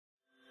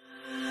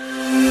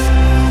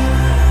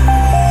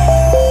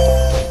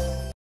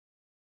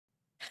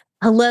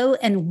Hello,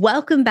 and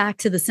welcome back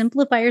to the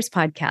Simplifiers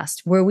podcast,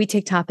 where we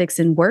take topics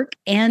in work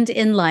and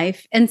in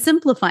life and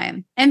simplify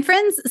them. And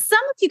friends, some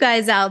of you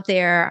guys out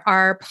there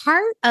are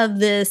part of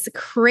this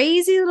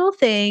crazy little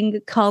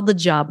thing called the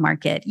job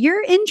market.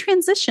 You're in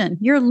transition.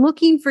 You're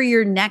looking for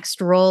your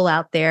next role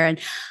out there. And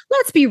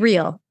let's be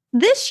real,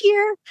 this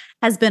year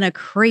has been a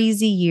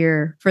crazy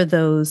year for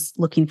those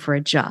looking for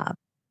a job.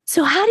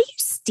 So how do you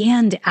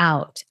stand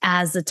out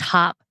as a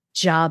top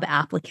job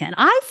applicant?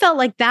 I felt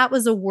like that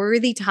was a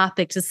worthy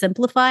topic to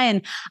simplify,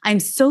 and I'm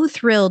so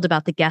thrilled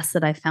about the guest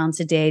that I found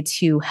today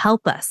to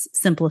help us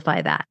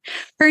simplify that.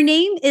 Her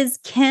name is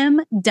Kim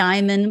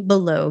Dymond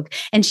Balogh,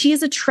 and she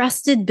is a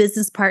trusted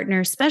business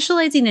partner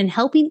specializing in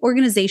helping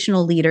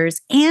organizational leaders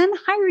and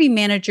hiring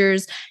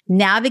managers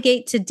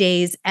navigate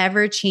today's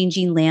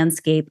ever-changing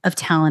landscape of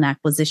talent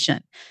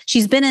acquisition.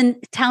 She's been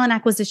in talent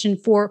acquisition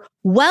for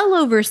well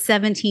over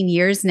 17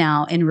 years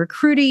now in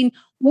recruiting,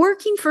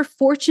 working for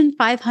Fortune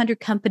 500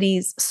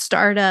 companies,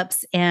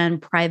 startups, and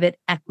private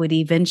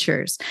equity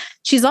ventures.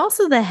 She's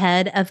also the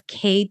head of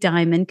K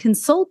Dymond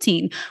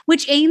Consulting,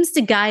 which aims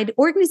to guide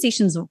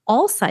organizations of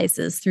all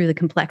sizes through the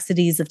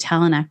complexities of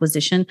talent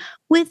acquisition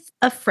with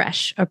a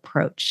fresh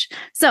approach.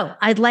 So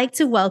I'd like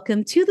to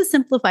welcome to the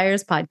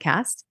Simplifiers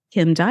podcast,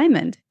 Kim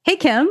Dymond. Hey,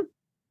 Kim.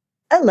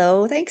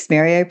 Hello. Thanks,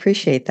 Mary. I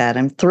appreciate that.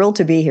 I'm thrilled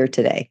to be here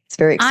today. It's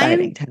very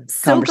exciting to have a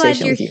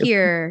conversation with you. So glad you're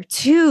here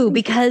too,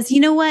 because you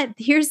know what?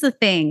 Here's the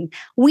thing.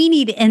 We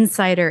need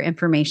insider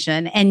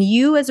information. And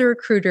you as a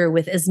recruiter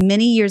with as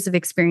many years of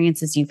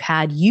experience as you've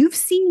had, you've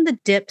seen the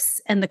dips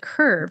and the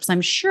curves,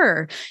 I'm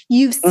sure.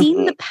 You've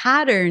seen the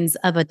patterns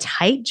of a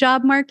tight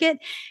job market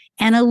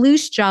and a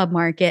loose job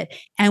market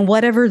and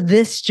whatever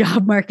this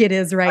job market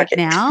is right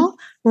now,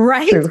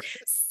 right? True.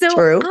 So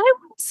True. I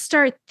want to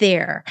start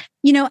there.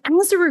 You know,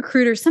 as a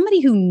recruiter,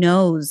 somebody who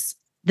knows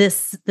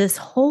this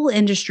whole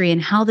industry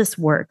and how this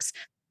works,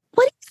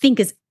 what do you think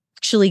is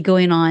actually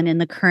going on in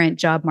the current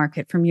job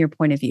market from your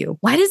point of view?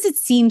 Why does it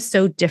seem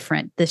so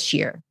different this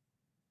year?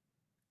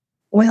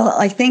 Well,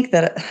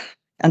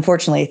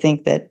 unfortunately, I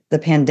think that the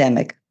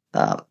pandemic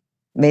was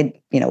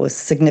a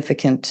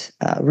significant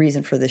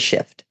reason for this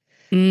shift.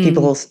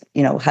 People,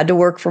 had to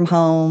work from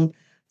home.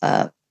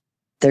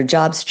 Their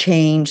jobs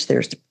changed.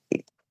 There's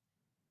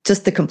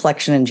just the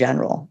complexion in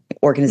general.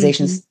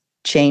 Organizations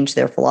change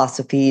their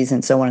philosophies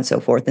and so on and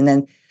so forth. And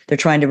then they're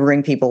trying to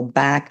bring people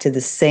back to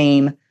the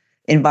same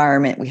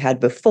environment we had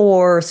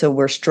before. So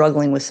we're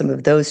struggling with some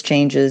of those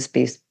changes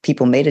because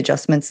people made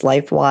adjustments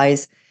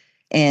life-wise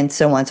and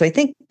so on. So I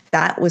think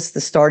that was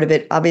the start of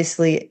it.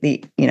 Obviously,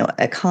 the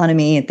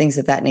economy and things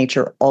of that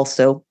nature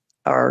also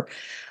are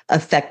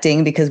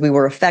affecting, because we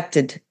were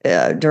affected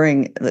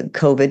during the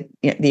COVID.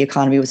 The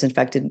economy was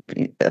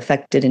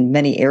affected in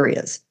many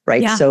areas,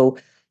 right? Yeah. So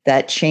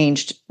that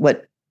changed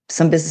what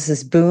some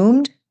businesses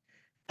boomed,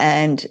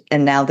 and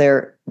now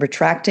they're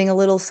retracting a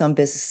little. Some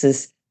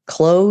businesses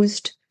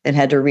closed and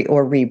had to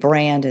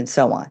rebrand and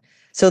so on.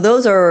 So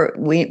those are,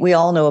 we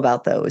all know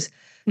about those.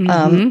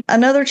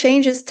 Another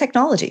change is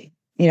technology.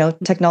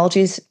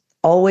 Technology is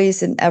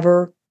always and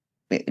ever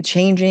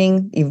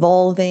changing,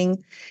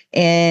 evolving,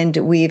 and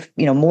we've,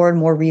 more and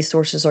more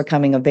resources are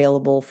coming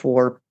available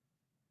for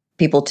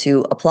people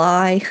to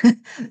apply,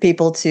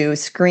 people to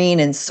screen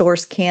and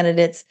source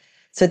candidates.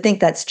 So I think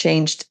that's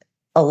changed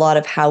a lot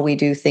of how we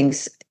do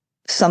things.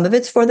 Some of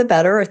it's for the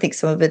better. I think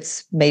some of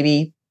it's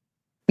maybe,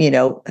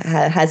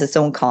 has its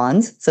own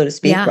cons, so to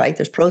speak, right?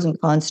 There's pros and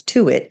cons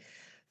to it.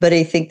 But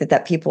I think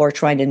that people are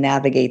trying to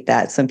navigate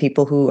that. Some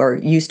people who are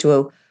used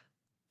to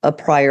a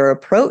prior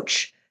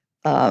approach,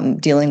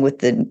 dealing with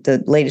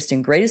the latest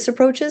and greatest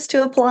approaches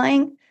to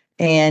applying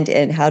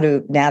and how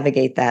to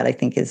navigate that, I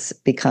think has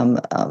become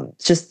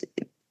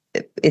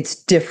it's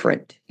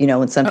different,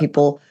 and some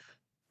people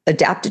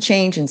adapt to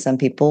change and some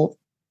people,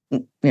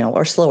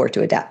 are slower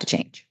to adapt to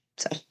change.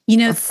 So,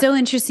 it's so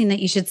interesting that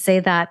you should say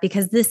that,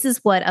 because this is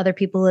what other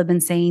people have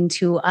been saying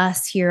to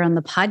us here on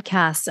the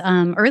podcast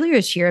earlier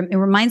this year. It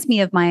reminds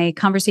me of my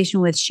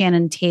conversation with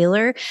Shannon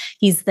Taylor.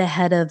 He's the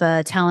head of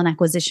talent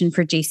acquisition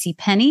for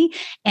JCPenney.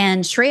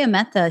 And Shreya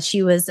Mehta,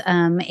 she was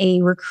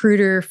a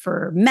recruiter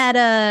for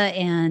Meta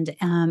and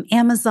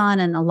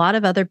Amazon and a lot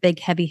of other big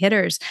heavy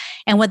hitters.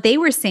 And what they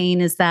were saying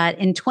is that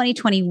in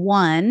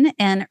 2021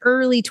 and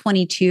early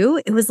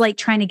 22, it was like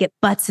trying to get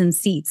butts in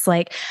seats,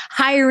 like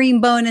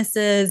hiring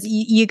bonuses.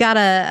 You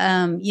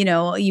gotta,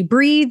 you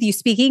breathe, you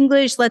speak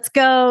English, let's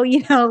go,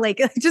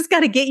 just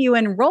gotta get you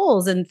in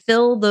roles and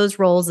fill those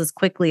roles as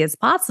quickly as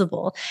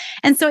possible.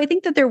 And so I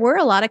think that there were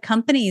a lot of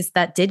companies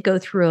that did go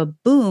through a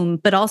boom,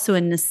 but also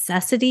a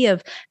necessity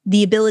of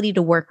the ability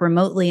to work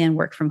remotely and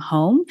work from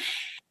home.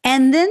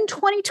 And then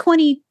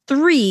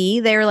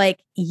 2023, they're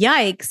like,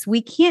 yikes,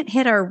 we can't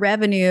hit our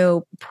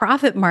revenue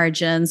profit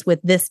margins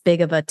with this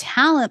big of a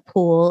talent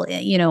pool,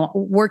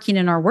 working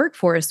in our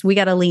workforce. We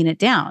got to lean it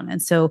down.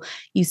 And so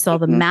you saw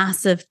the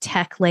massive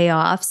tech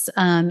layoffs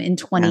in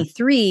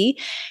 23.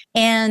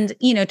 And,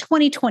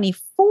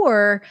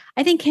 2024,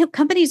 I think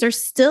companies are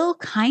still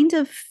kind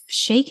of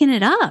shaking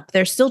it up.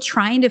 They're still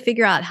trying to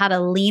figure out how to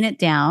lean it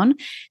down.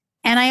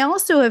 And I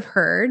also have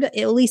heard,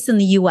 at least in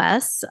the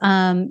US,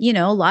 a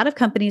lot of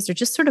companies are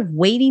just sort of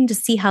waiting to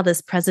see how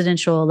this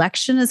presidential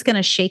election is going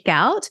to shake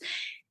out.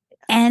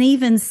 And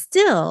even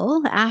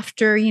still,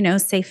 after,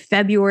 say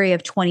February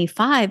of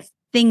 25,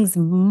 things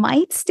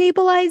might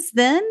stabilize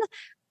then,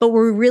 but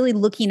we're really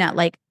looking at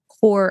like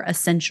core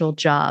essential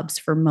jobs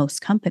for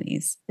most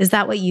companies. Is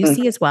that what you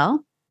see as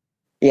well?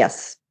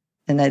 Yes.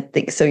 And I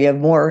think so. You have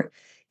more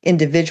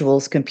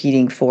individuals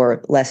competing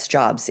for less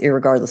jobs,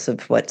 irregardless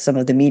of what some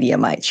of the media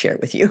might share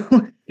with you.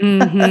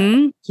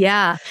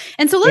 Yeah.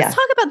 And so let's Yeah.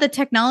 talk about the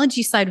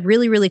technology side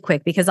really, really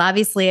quick, because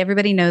obviously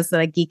everybody knows that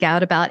I geek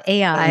out about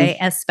AI,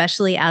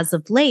 especially as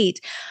of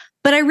late.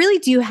 But I really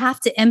do have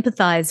to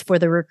empathize for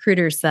the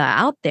recruiters that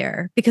are out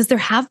there, because there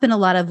have been a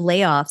lot of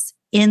layoffs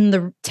in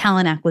the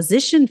talent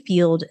acquisition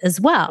field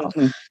as well.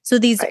 So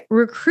these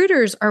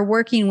recruiters are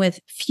working with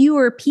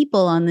fewer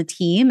people on the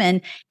team,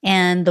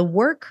 and the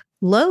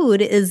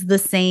workload is the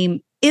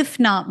same, if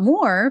not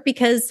more,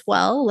 because,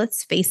 well,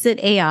 let's face it,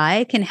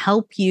 AI can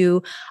help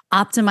you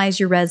optimize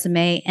your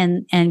resume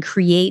and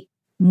create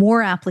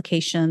more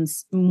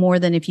applications more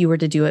than if you were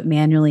to do it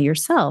manually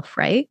yourself,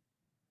 right?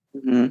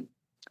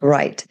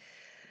 Right.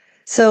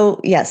 So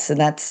yes, and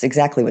that's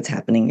exactly what's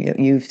happening.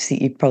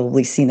 You've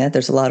probably seen that.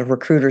 There's a lot of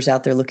recruiters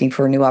out there looking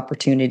for new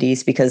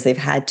opportunities because they've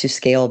had to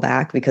scale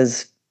back,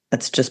 because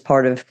that's just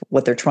part of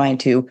what they're trying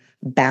to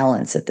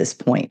balance at this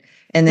point.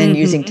 And then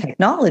using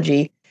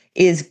technology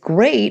is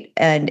great,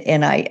 and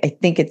I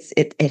think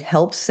it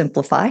helps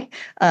simplify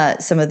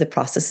some of the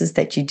processes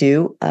that you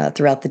do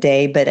throughout the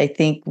day. But I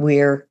think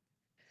we're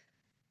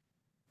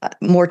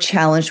more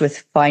challenged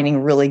with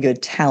finding really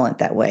good talent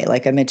that way.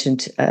 Like I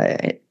mentioned,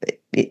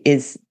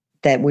 is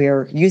that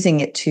we're using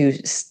it to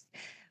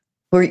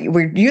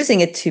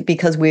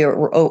because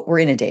we're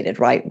inundated,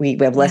 right? We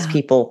have less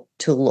people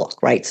to look,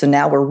 right? So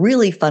now we're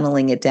really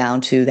funneling it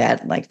down to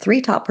that like 3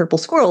 top purple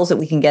squirrels that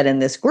we can get in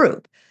this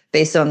group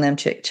based on them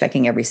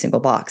checking every single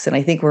box. And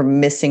I think we're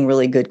missing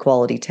really good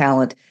quality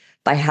talent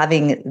by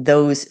having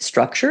those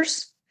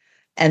structures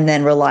and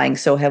then relying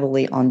so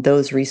heavily on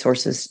those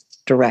resources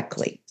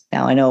directly.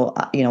 Now, I know,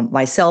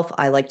 myself,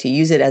 I like to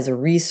use it as a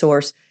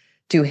resource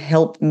to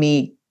help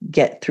me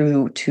get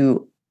through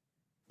to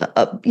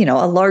a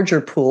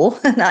larger pool,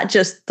 not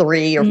just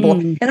 3 or 4.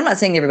 And I'm not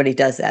saying everybody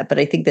does that, but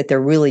I think that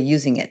they're really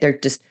using it. They're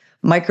just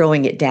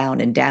microing it down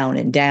and down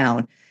and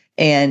down.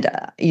 And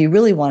you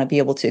really want to be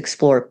able to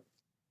explore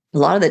a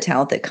lot of the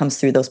talent that comes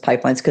through those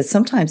pipelines, because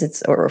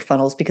sometimes or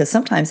funnels, because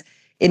sometimes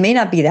it may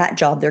not be that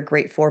job they're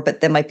great for,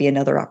 but there might be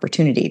another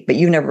opportunity, but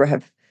you never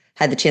have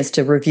had the chance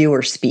to review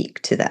or speak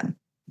to them.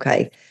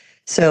 Okay.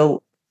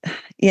 So,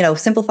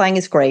 simplifying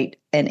is great,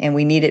 and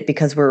we need it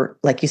because we're,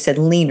 like you said,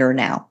 leaner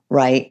now,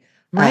 right?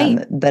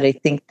 Right. But I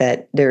think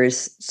that there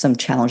is some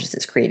challenges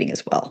it's creating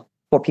as well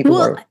for people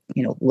who are,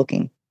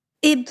 looking.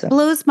 It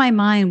blows my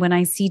mind when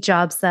I see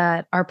jobs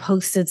that are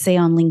posted, say,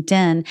 on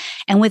LinkedIn,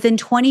 and within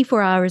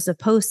 24 hours of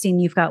posting,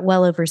 you've got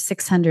well over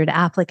 600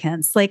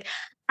 applicants. Like,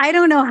 I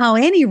don't know how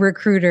any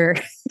recruiter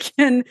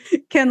can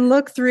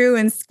look through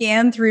and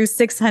scan through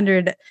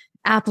 600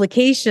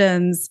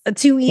 applications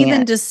to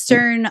even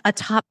discern a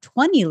top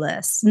 20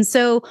 list. And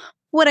so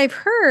what I've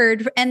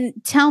heard, and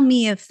tell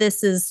me if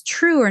this is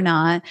true or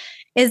not,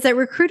 is that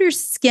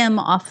recruiters skim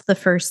off the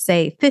first,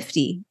 say,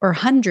 50 or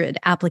 100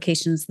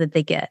 applications that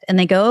they get. And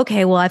they go,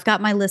 okay, well, I've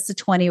got my list of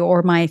 20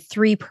 or my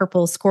 3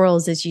 purple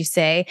squirrels, as you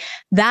say.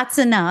 That's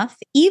enough.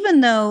 Even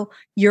though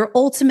your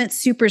ultimate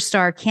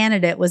superstar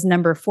candidate was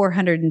number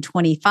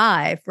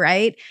 425,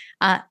 right?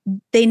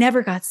 They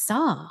never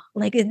saw.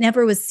 Like, it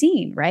never was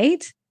seen,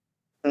 right?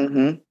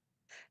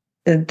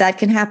 That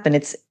can happen.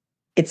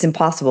 It's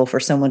impossible for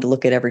someone to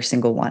look at every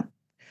single one.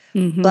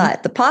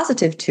 But the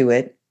positive to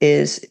it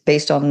is,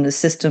 based on the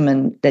system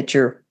and that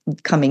you're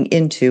coming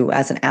into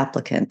as an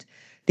applicant,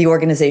 the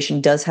organization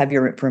does have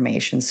your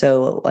information.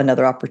 So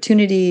another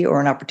opportunity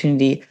or an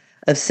opportunity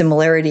of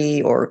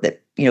similarity, or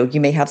that, you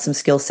may have some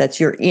skill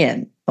sets you're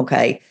in.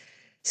 Okay.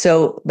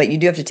 So, but you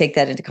do have to take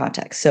that into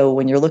context. So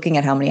when you're looking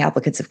at how many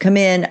applicants have come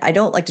in, I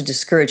don't like to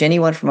discourage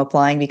anyone from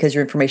applying, because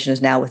your information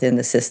is now within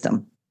the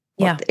system.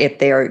 Yeah. If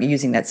they are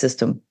using that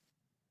system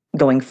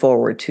going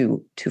forward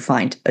to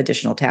find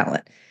additional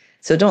talent.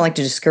 So don't like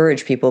to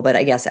discourage people, but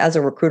I guess as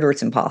a recruiter,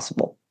 it's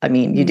impossible. I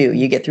mean,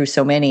 you get through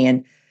so many,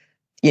 and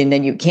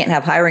then you can't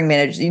have hiring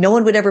managers. No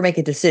one would ever make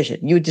a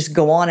decision. You would just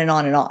go on and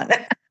on and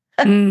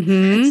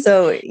on.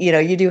 So,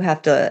 you do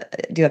have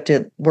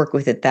to work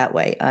with it that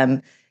way.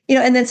 And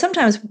then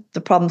sometimes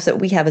the problems that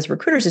we have as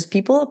recruiters is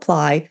people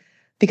apply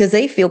because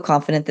they feel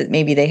confident that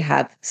maybe they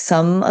have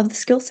some of the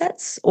skill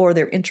sets, or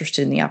they're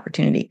interested in the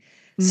opportunity.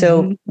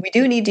 So we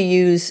do need to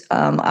use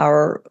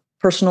our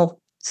personal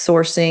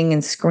sourcing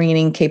and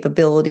screening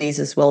capabilities,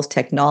 as well as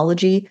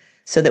technology,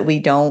 so that we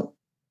don't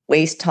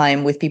waste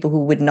time with people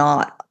who would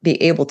not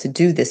be able to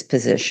do this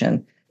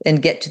position,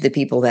 and get to the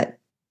people that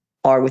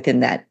are within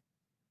that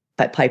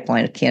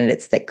pipeline of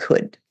candidates that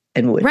could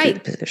and would do the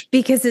position.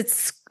 Because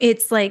it's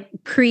it's like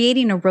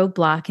creating a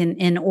roadblock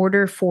in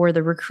order for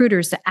the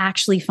recruiters to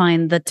actually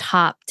find the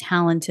top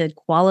talented,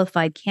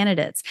 qualified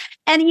candidates.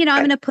 And, I'm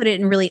going to put it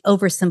in really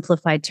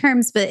oversimplified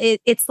terms, but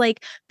it's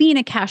like being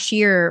a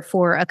cashier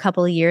for a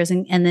couple of years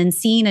and then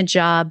seeing a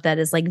job that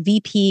is like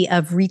VP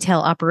of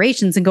retail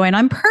operations and going,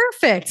 I'm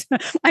perfect.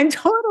 I'm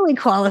totally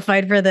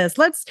qualified for this.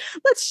 Let's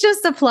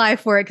just apply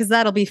for it because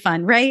that'll be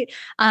fun. Right.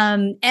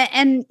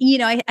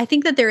 I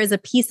think that there is a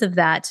piece of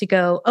that to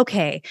go,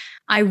 okay,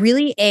 I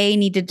really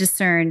need to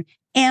discern,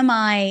 am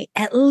I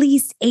at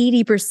least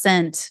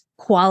 80%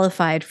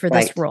 qualified for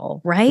this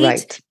role, right?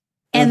 Right.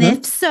 And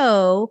if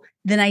so,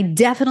 then I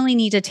definitely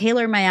need to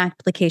tailor my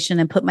application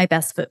and put my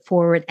best foot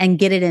forward and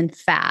get it in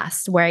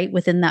fast, right?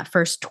 Within that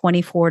first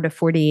 24 to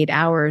 48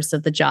 hours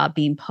of the job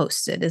being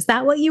posted. Is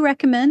that what you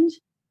recommend?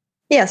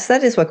 Yes,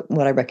 that is what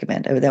I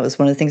recommend. That was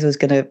one of the things I was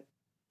going to,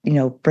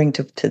 bring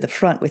to the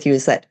front with you,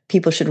 is that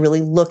people should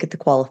really look at the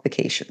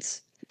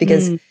qualifications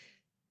because,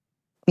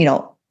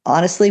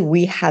 honestly,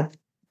 we have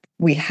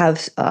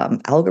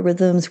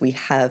algorithms, we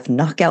have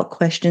knockout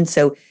questions.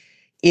 So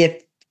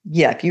if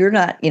you're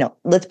not,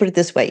 let's put it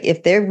this way,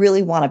 if they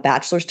really want a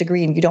bachelor's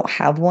degree and you don't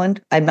have one,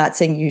 I'm not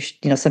saying you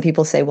should, some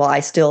people say, well,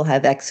 I still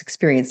have X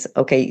experience.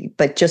 Okay.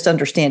 But just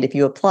understand, if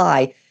you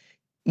apply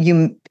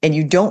and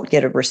you don't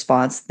get a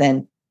response,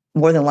 then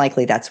more than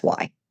likely that's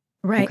why.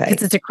 Right.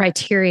 Because it's a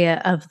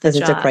criteria of the job. Because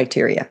it's a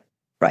criteria.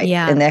 Right.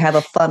 Yeah. And they have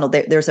a funnel.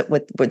 There's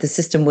where the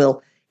system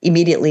will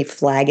immediately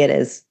flag it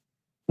as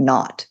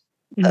not,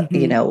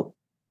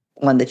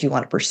 one that you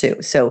want to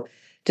pursue. So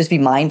just be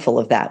mindful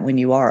of that when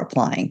you are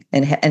applying,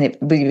 and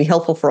it would be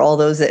helpful for all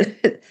those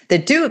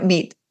that do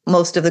meet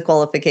most of the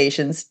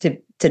qualifications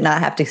to not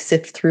have to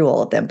sift through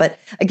all of them. But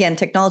again,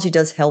 technology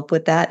does help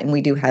with that, and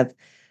we do have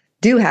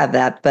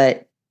that.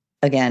 But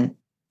again,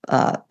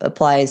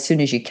 apply as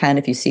soon as you can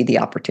if you see the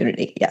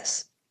opportunity.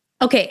 Yes.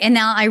 Okay. And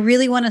now I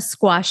really want to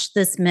squash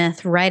this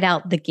myth right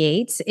out the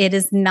gate. It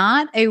is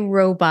not a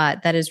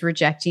robot that is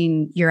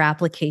rejecting your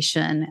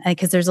application,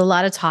 because there's a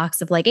lot of talks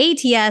of like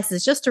ATS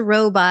is just a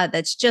robot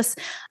that's just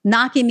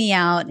knocking me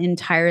out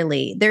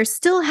entirely. There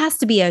still has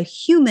to be a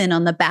human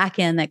on the back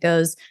end that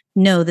goes,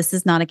 no, this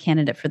is not a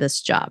candidate for this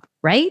job,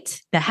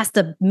 right? That has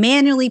to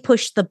manually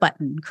push the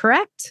button,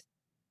 correct?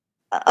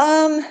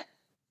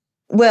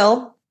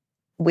 Well,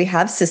 we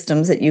have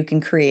systems that you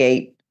can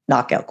create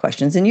knockout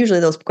questions. And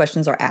usually those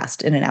questions are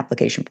asked in an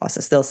application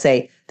process.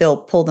 They'll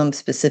pull them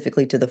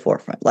specifically to the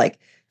forefront. Like,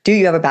 do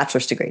you have a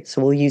bachelor's degree?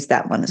 So we'll use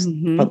that one as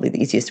probably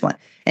the easiest one.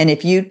 And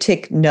if you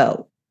tick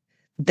no,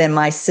 then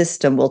my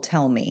system will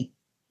tell me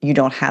you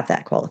don't have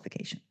that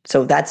qualification.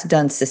 So that's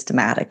done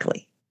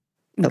systematically.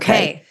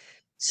 Okay.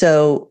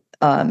 So,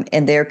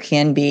 and there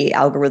can be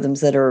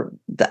algorithms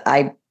that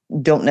I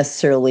don't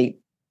necessarily,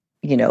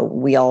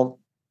 we all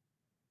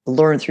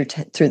learn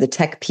through the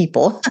tech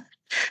people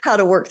how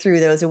to work through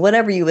those, and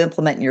whatever you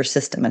implement in your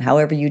system and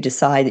however you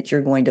decide that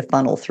you're going to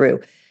funnel through.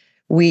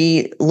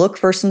 We look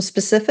for some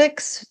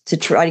specifics to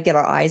try to get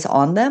our eyes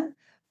on them,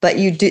 but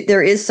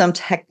there is some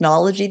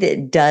technology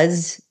that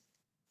does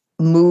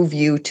move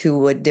you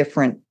to a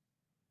different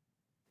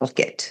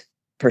bucket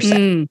per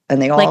se,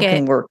 and they all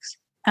can work.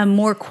 A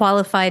more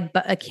qualified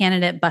a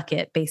candidate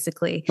bucket,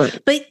 basically. Right.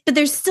 But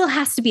there still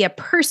has to be a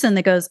person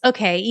that goes,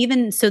 okay,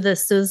 even so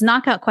this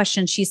knockout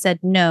question, she said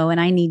no,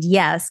 and I need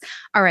yes.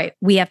 All right,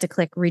 we have to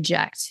click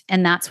reject.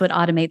 And that's what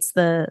automates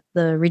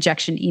the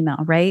rejection email,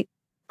 right?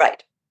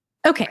 Right.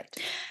 Okay.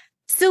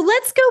 So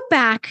let's go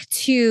back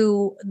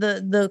to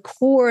the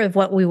core of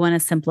what we want to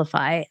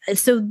simplify.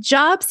 So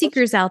job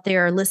seekers out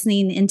there are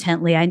listening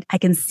intently. I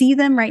can see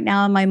them right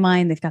now in my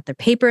mind. They've got their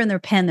paper and their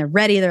pen. They're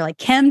ready. They're like,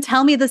 Kim,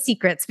 tell me the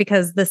secrets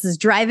because this is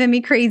driving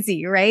me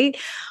crazy, right?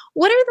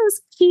 What are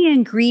those key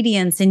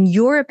ingredients, in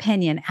your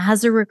opinion,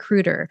 as a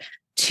recruiter,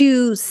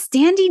 to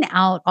standing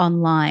out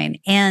online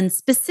and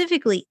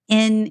specifically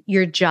in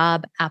your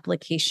job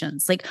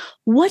applications? Like,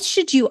 what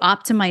should you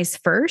optimize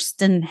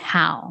first and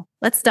how?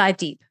 Let's dive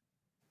deep.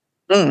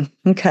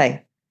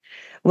 Okay.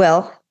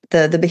 Well,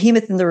 the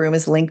behemoth in the room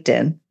is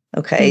LinkedIn.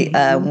 Okay.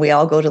 We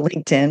all go to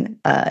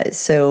LinkedIn.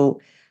 So,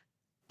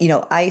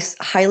 I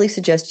highly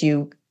suggest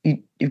you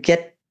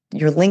get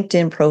your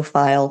LinkedIn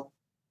profile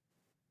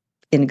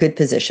in a good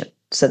position.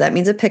 So that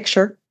means a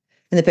picture,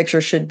 and the picture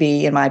should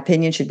be, in my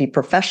opinion,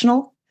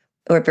 professional,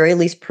 or at very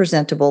least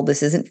presentable.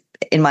 This isn't,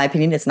 in my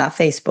opinion, it's not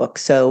Facebook.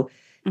 So,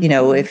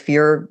 if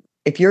you're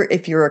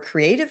a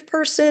creative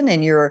person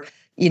and you're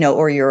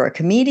or you're a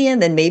comedian,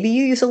 then maybe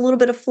you use a little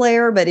bit of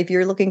flair. But if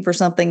you're looking for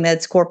something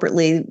that's a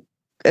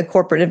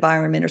corporate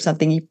environment or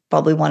something, you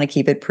probably want to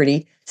keep it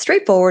pretty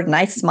straightforward,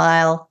 nice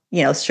smile,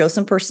 show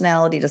some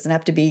personality. It doesn't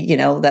have to be,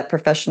 that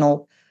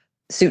professional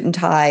suit and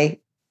tie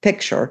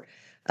picture.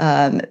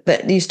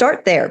 But you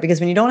start there, because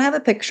when you don't have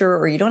a picture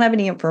or you don't have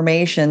any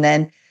information,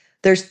 then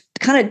there's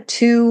kind of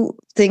two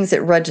things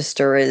that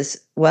register is,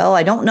 well,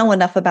 I don't know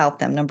enough about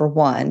them. Number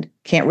one,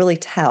 can't really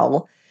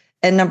tell.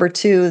 And number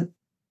two,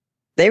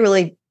 they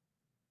really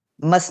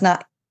must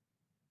not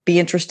be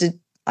interested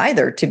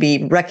either to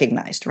be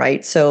recognized,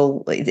 right?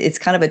 So it's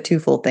kind of a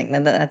twofold thing.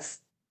 And that's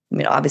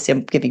obviously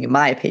I'm giving you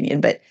my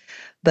opinion, but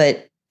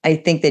I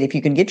think that if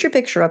you can get your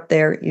picture up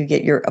there, you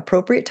get your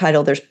appropriate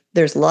title.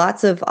 There's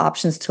lots of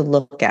options to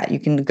look at. You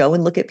can go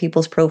and look at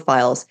people's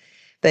profiles,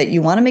 but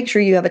you want to make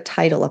sure you have a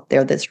title up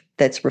there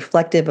that's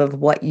reflective of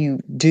what you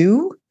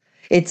do.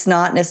 It's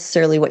not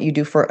necessarily what you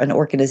do for an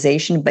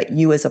organization, but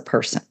you as a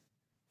person.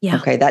 Yeah.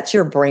 Okay, that's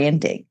your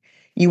branding.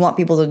 You want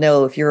people to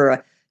know if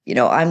you're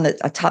I'm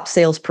a top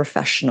sales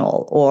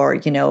professional, or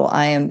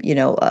I am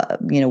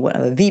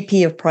a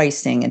VP of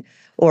pricing,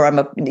 or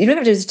you don't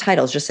have to use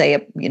titles. Just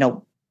say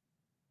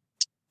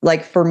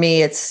like for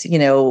me, it's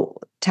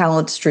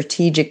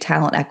strategic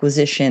talent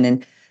acquisition,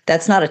 and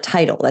that's not a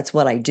title. That's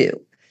what I do.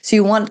 So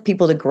you want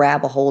people to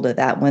grab a hold of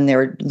that when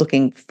they're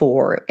looking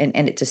for and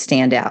it to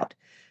stand out.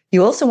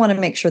 You also want to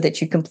make sure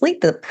that you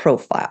complete the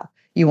profile.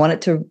 You want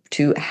it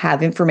to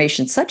have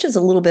information such as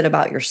a little bit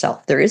about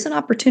yourself. There is an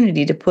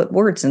opportunity to put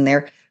words in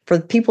there for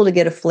people to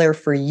get a flair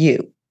for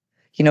you.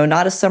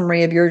 Not a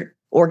summary of your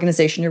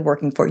organization you're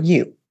working for,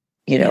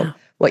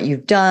 what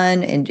you've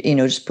done, and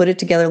just put it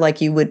together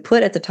like you would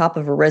put at the top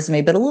of a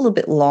resume, but a little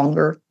bit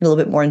longer, a little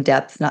bit more in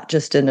depth, not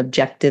just an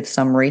objective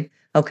summary.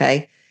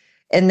 Okay.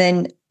 And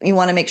then you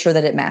want to make sure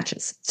that it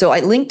matches. So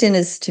LinkedIn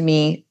is, to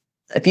me,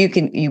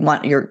 you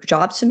want your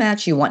jobs to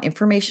match, you want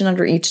information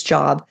under each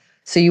job.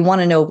 So you want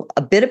to know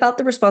a bit about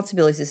the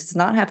responsibilities. This does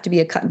not have to be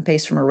a cut and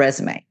paste from a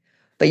resume,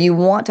 but you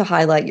want to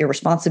highlight your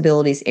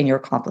responsibilities and your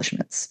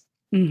accomplishments.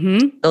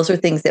 Mm-hmm. Those are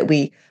things that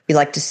we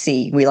like to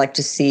see. We like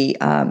to see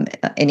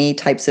any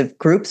types of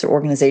groups or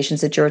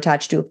organizations that you're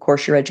attached to, of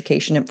course, your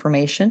education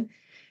information.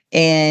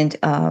 And,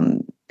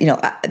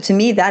 to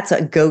me, that's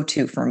a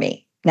go-to for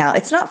me. Now,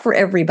 it's not for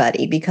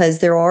everybody, because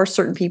there are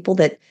certain people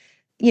that,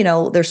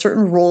 there's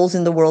certain roles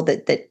in the world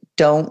that we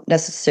don't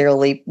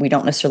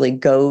necessarily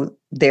go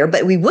there,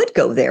 but we would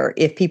go there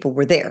if people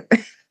were there.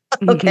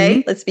 Okay,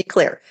 Mm-hmm. let's be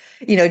clear.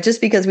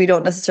 Just because we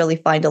don't necessarily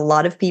find a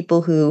lot of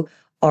people who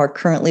are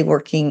currently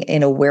working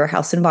in a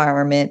warehouse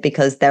environment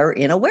because they're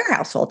in a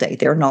warehouse all day.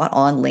 They're not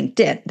on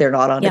LinkedIn. They're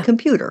not on a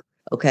computer.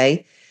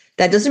 Okay.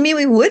 That doesn't mean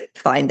we would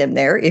find them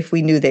there if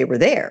we knew they were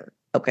there.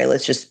 Okay.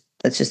 Let's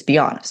just be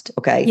honest.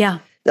 Okay. Yeah.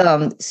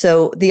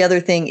 So the other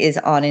thing is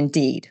on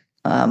Indeed.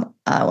 I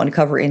want to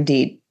cover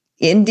Indeed.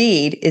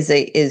 Indeed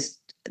is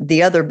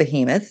the other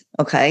behemoth.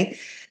 Okay.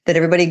 That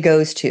everybody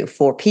goes to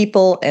for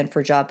people and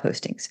for job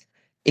postings.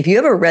 If you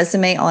have a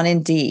resume on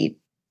Indeed,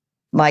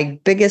 my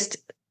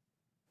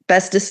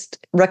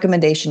bestest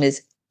recommendation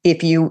is,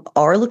 if you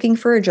are looking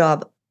for a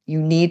job,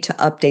 you need to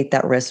update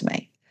that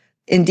resume.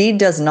 Indeed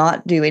does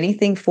not do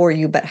anything for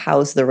you but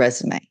house the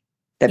resume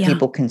that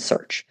people can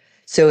search.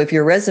 So if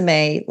your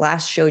resume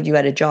last showed you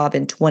at a job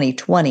in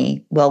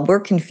 2020, well,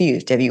 we're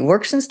confused. Have you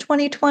worked since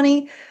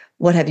 2020?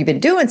 What have you been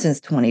doing since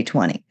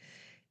 2020?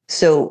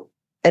 So,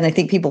 and I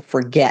think people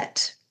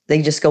forget.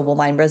 They just go, well,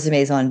 my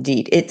resume is on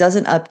Indeed. It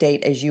doesn't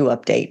update as you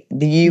update.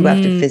 You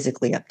have to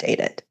physically update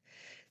it.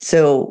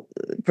 So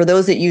for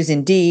those that use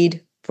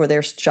Indeed for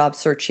their job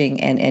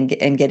searching and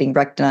getting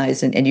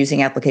recognized and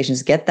using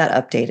applications, get that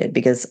updated,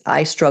 because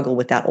I struggle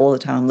with that all the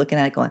time. I'm looking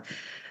at it going,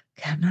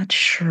 I'm not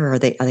sure. Are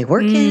they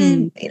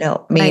working?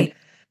 Right.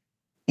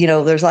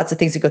 There's lots of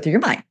things that go through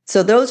your mind.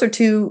 So those are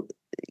two,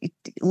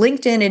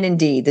 LinkedIn and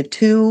Indeed, the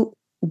two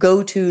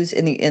go-tos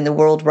in the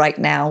world right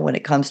now when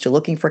it comes to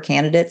looking for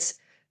candidates.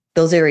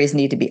 Those areas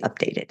need to be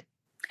updated.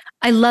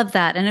 I love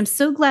that. And I'm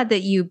so glad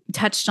that you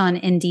touched on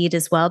Indeed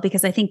as well,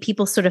 because I think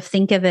people sort of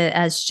think of it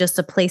as just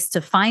a place to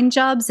find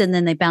jobs and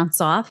then they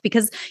bounce off.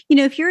 Because,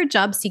 if you're a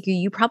job seeker,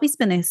 you probably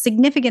spend a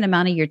significant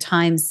amount of your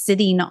time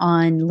sitting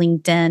on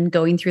LinkedIn,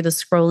 going through the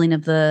scrolling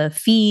of the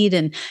feed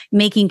and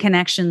making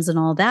connections and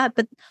all that.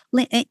 But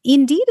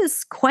Indeed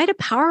is quite a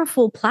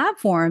powerful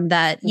platform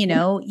that,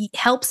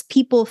 helps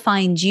people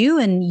find you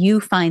and you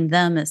find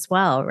them as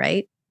well,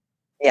 right?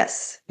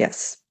 Yes.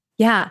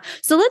 Yeah.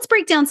 So let's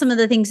break down some of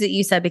the things that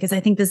you said, because I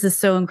think this is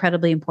so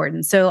incredibly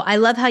important. So I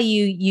love how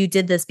you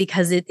did this,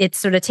 because it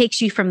sort of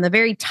takes you from the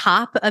very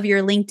top of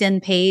your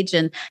LinkedIn page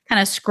and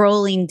kind of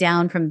scrolling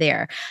down from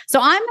there. So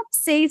I'm going to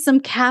say some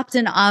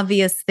Captain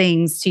Obvious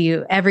things to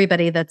you,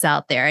 everybody that's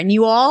out there. And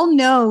you all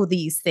know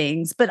these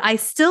things, but I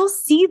still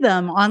see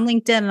them on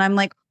LinkedIn and I'm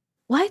like,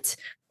 what?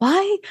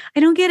 Why? I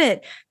don't get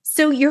it.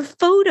 So your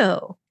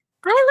photo.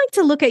 I like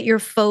to look at your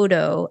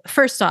photo.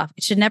 First off,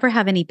 it should never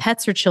have any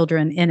pets or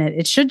children in it.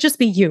 It should just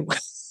be you.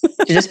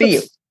 It should just be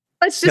you.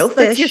 Let's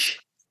just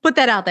put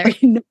that out there.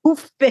 No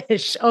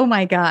fish. Oh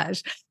my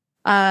gosh.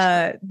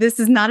 This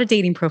is not a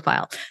dating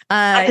profile.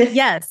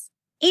 Yes.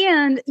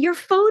 And your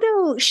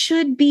photo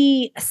should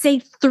be, say,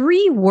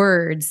 3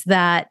 words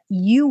that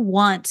you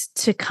want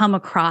to come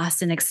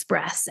across and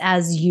express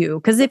as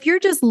you. Because if you're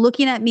just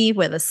looking at me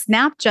with a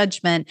snap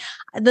judgment,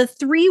 the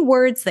 3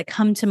 words that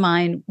come to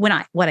mind what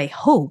I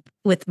hope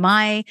with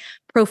my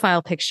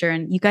profile picture,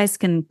 and you guys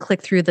can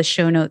click through the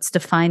show notes to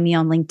find me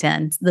on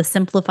LinkedIn,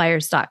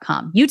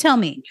 thesimplifiers.com. You tell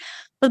me.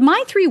 But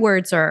my 3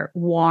 words are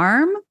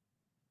warm,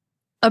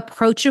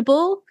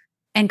 approachable,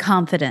 and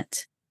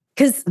confident.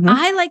 Because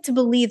I like to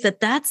believe that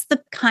that's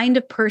the kind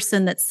of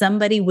person that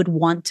somebody would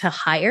want to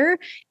hire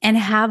and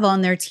have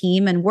on their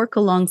team and work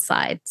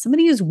alongside.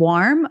 Somebody who's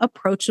warm,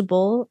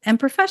 approachable, and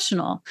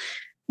professional.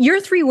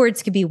 Your 3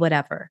 words could be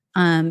whatever.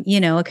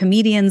 A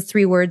comedian's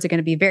 3 words are going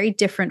to be very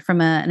different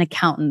from an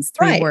accountant's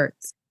 3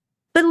 words.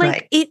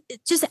 But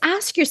just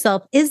ask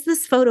yourself, is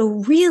this photo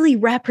really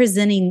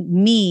representing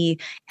me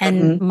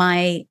and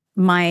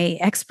my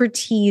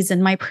expertise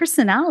and my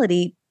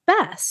personality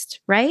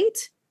best,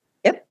 right?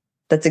 Yep.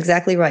 That's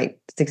exactly right.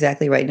 It's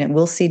exactly right. And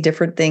we'll see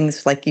different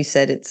things. Like you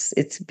said, it's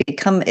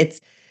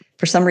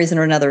for some reason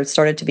or another, it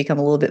started to become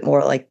a little bit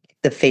more like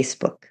the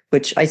Facebook,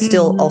 which I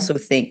still also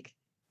think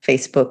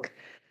Facebook,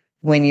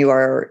 when you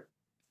are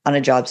on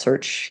a job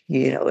search,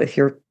 if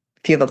you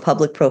have a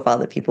public profile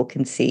that people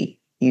can see,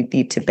 you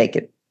need to make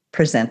it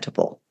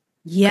presentable.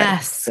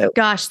 Yes. Right? So,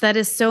 gosh, that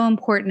is so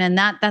important. And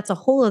that's a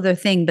whole other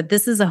thing, but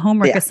this is a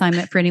homework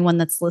assignment for anyone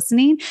that's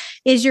listening.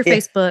 Is your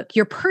Facebook,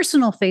 your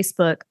personal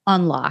Facebook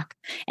on lock,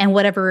 and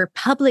whatever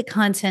public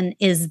content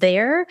is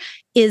there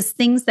is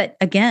things that,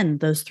 again,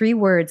 those 3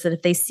 words that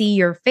if they see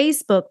your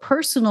Facebook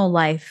personal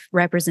life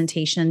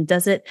representation,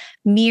 does it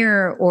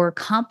mirror or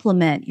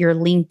complement your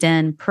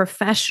LinkedIn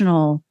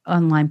professional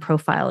online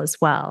profile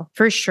as well?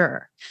 For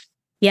sure.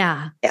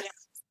 Yeah.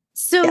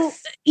 So,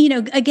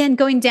 again,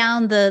 going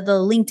down the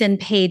LinkedIn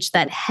page,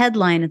 that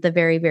headline at the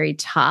very, very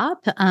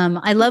top,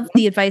 I love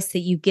the advice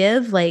that you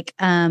give. Like,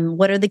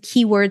 what are the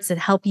keywords that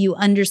help you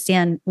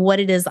understand what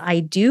it is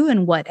I do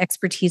and what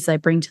expertise I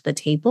bring to the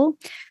table?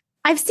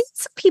 I've seen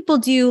some people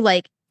do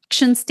like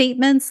action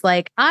statements,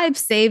 like I've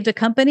saved a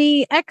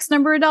company X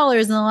number of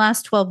dollars in the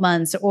last 12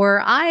 months,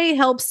 or I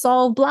helped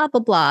solve blah, blah,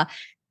 blah.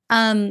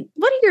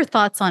 What are your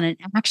thoughts on an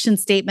action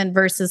statement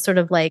versus sort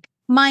of like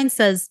mine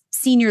says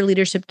senior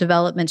leadership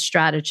development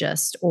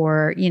strategist,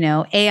 or,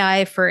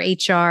 AI for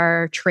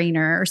HR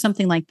trainer or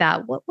something like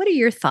that? What are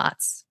your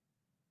thoughts?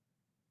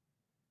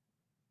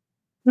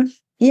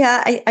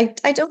 Yeah,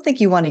 I don't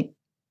think you want to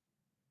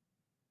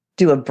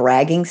do a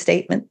bragging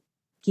statement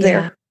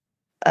there.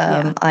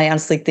 I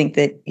honestly think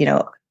that,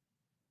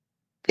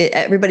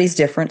 everybody's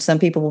different. Some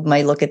people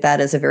might look at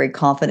that as a very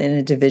confident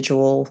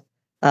individual.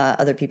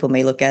 Other people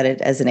may look at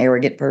it as an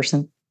arrogant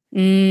person.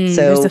 So,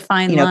 there's a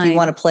fine line. If you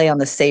want to play on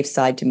the safe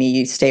side, to me,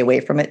 you stay away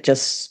from it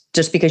just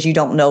because you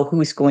don't know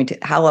who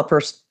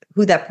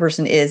that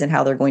person is and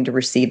how they're going to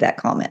receive that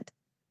comment.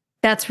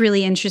 That's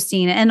really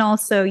interesting. And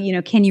also,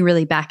 can you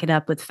really back it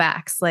up with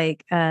facts?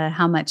 Like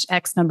how much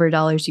X number of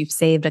dollars you've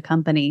saved a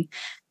company?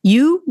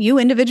 You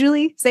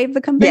individually saved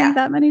the company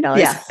that many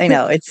dollars? Yeah, I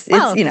know. It's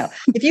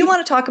if you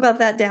want to talk about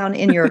that down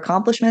in your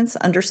accomplishments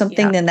under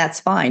something, then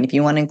that's fine. If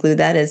you want to include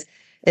that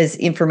as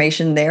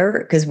information there,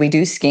 because we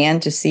do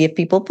scan to see if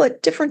people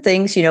put different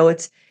things,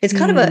 it's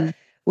kind of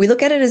we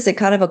look at it as a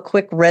kind of a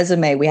quick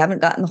resume. We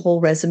haven't gotten the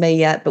whole resume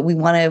yet, but we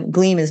want to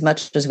glean as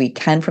much as we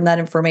can from that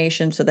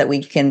information so that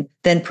we can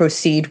then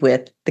proceed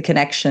with the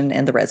connection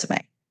and the resume.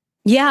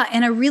 Yeah.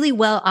 And a really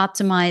well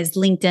optimized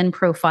LinkedIn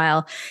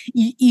profile.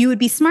 You would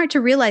be smart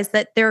to realize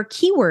that there are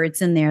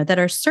keywords in there that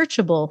are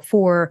searchable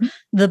for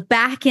the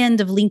back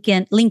end of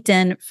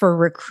LinkedIn for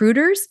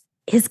recruiters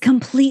is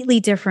completely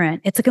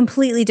different. It's a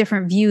completely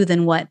different view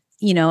than what,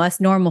 us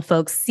normal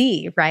folks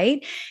see,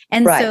 right?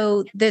 And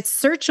so the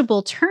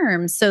searchable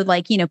terms, so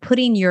like,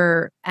 putting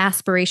your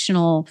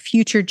aspirational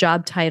future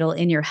job title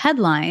in your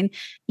headline,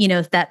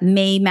 that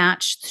may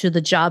match to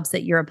the jobs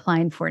that you're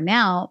applying for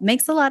now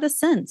makes a lot of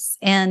sense.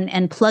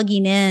 And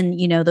plugging in,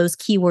 those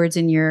keywords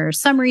in your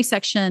summary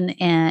section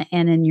and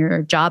in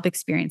your job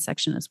experience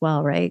section as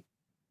well, right?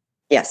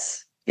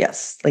 Yes.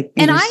 Like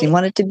you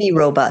want it to be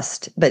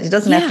robust, but it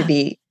doesn't have to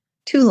be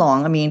too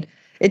long. I mean,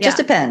 it just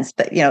depends.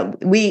 But,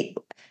 we,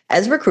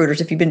 as recruiters,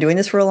 if you've been doing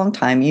this for a long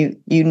time, you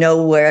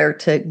know where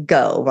to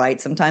go, right?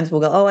 Sometimes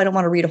we'll go, I don't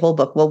want to read a whole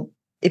book. Well,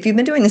 if you've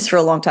been doing this for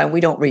a long time,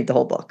 we don't read the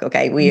whole book.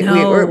 Okay.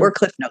 We're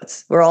Cliff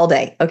Notes. We're all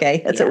day.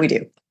 Okay. That's what we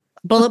do.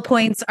 Bullet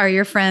points are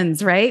your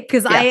friends, right?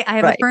 Because I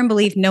have a firm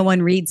belief no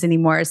one reads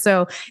anymore.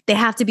 So they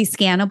have to be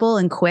scannable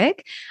and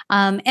quick.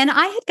 And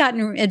I had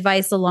gotten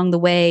advice along the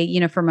way,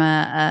 from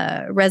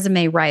a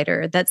resume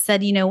writer that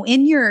said,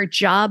 in your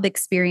job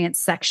experience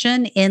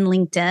section in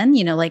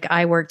LinkedIn, like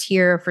I worked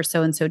here for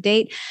so-and-so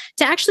date,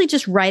 to actually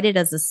just write it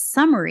as a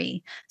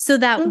summary so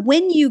that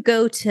when you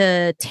go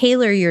to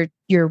tailor your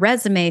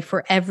resume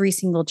for every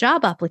single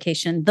job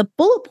application, the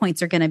bullet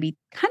points are going to be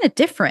kind of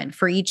different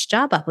for each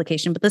job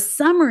application, but the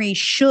summary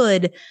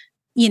should,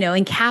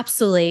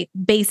 encapsulate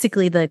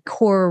basically the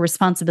core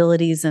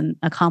responsibilities and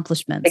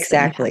accomplishments.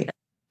 Exactly.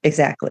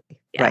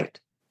 Yeah. Right.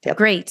 Yep.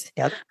 Great.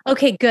 Yep.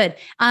 Okay, good.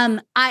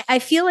 I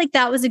feel like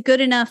that was a good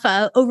enough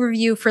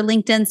overview for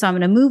LinkedIn, so I'm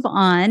going to move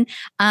on.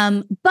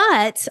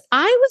 But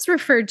I was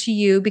referred to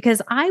you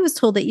because I was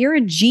told that you're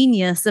a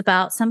genius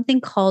about something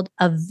called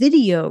a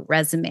video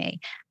resume.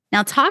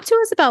 Now, talk to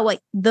us about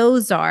what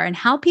those are and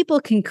how people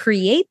can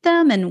create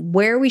them and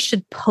where we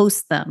should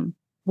post them.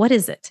 What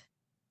is it?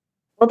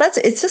 Well,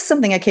 it's just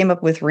something I came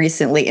up with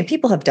recently, and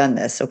people have done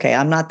this. Okay.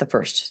 I'm not the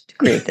first to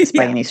create this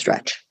by any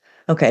stretch.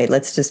 Okay,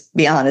 let's just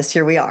be honest.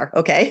 Here we are.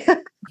 Okay.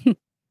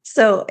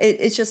 So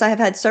it's just I have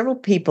had several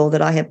people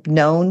that I have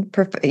known,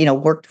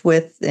 worked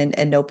with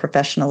and know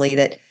professionally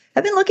that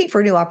have been looking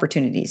for new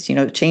opportunities,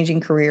 changing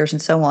careers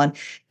and so on.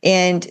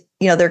 And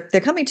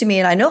they're coming to me,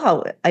 and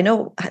I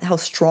know how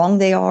strong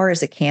they are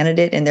as a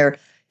candidate, and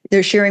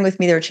they're sharing with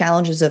me their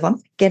challenges of I'm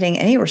not getting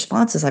any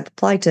responses. I've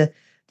applied to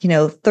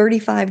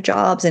 35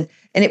 jobs, and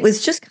it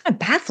was just kind of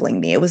baffling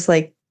me. It was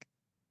like,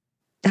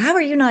 how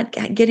are you not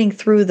getting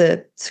through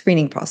the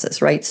screening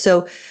process, right?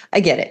 So I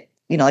get it.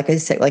 Like I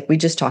said, like we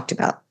just talked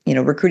about,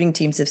 recruiting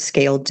teams have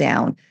scaled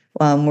down.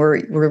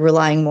 We're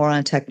relying more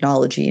on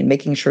technology and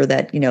making sure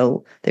that,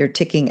 they're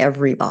ticking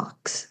every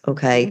box.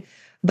 Okay.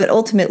 But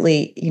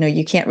ultimately,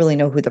 you can't really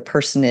know who the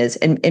person is.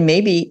 And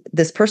maybe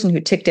this person who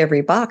ticked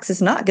every box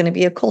is not going to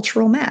be a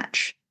cultural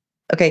match.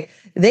 Okay.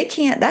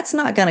 That's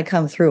not going to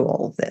come through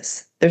all of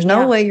this. There's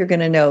no way you're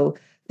going to know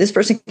this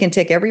person can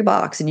tick every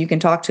box and you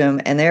can talk to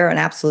them and they're an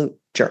absolute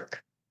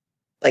jerk.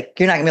 Like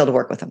you're not going to be able to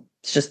work with them.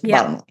 It's just the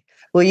bottom line.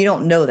 Well, you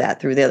don't know that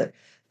through the other,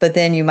 but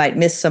then you might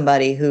miss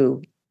somebody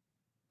who,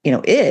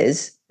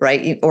 is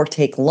right or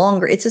take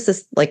longer. It's just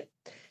this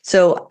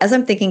so as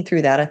I'm thinking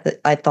through that,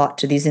 I thought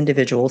to these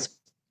individuals,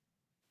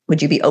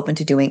 would you be open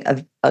to doing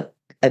a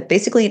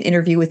basically an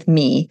interview with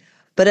me,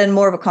 but in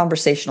more of a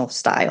conversational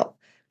style?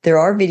 There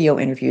are video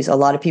interviews. A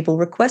lot of people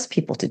request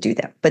people to do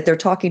them, but they're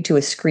talking to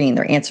a screen.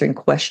 They're answering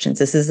questions.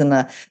 This isn't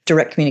a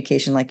direct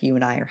communication like you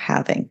and I are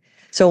having.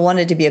 So I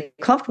wanted to be a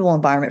comfortable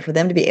environment for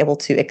them to be able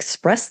to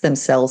express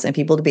themselves and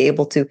people to be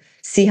able to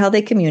see how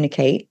they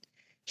communicate,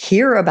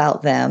 hear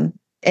about them,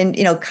 and,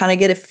 kind of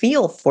get a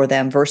feel for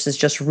them versus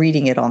just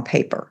reading it on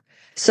paper.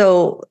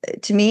 So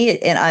to me,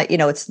 and I,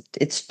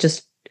 it's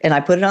just, and I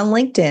put it on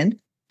LinkedIn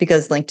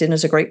because LinkedIn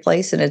is a great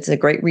place and it's a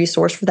great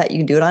resource for that. You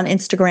can do it on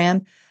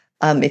Instagram.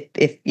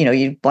 If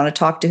you want to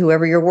talk to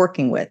whoever you're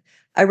working with,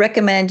 I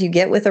recommend you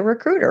get with a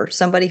recruiter,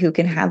 somebody who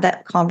can have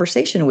that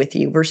conversation with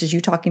you versus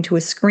you talking to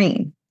a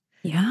screen.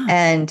 Yeah.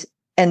 And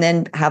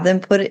then have them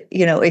put it,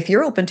 if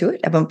you're open to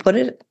it, have them put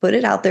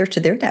it out there to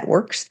their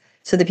networks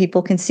so that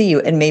people can see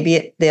you. And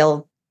maybe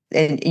you've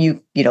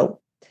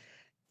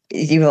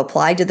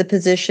applied to the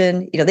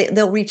position,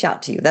 they'll reach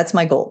out to you. That's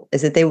my goal,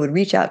 is that they would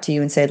reach out to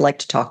you and say, I'd like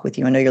to talk with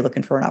you. I know you're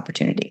looking for an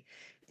opportunity.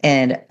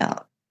 And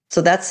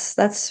so that's,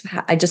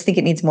 I just think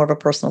it needs more of a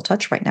personal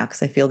touch right now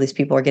because I feel these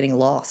people are getting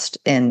lost.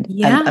 And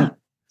I'm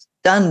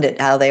stunned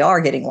at how they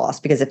are getting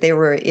lost because if they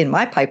were in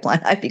my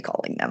pipeline, I'd be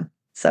calling them.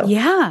 So,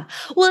 yeah.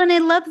 Well, and I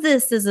love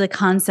this as a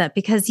concept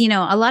because,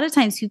 a lot of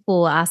times people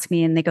will ask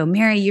me and they go,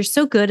 Mary, you're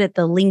so good at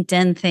the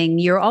LinkedIn thing.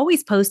 You're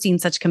always posting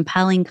such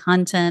compelling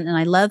content. And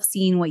I love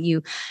seeing what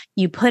you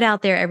put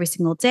out there every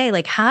single day.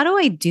 Like, how do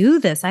I do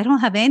this? I don't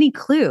have any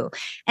clue.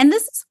 And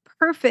this is a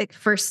perfect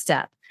first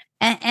step.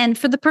 And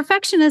for the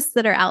perfectionists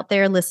that are out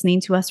there listening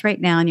to us right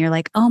now, and you're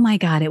like, oh my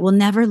God, it will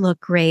never look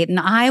great. And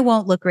I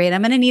won't look great.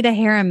 I'm going to need a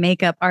hair and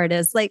makeup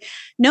artist. Like,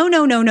 no.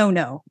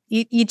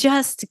 You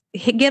just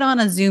get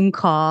on a Zoom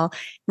call,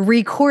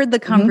 record the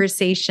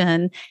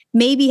conversation,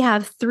 maybe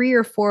have 3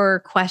 or 4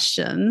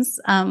 questions.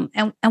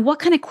 And what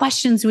kind of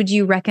questions would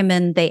you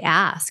recommend they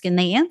ask and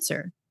they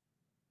answer?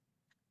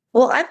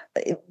 Well,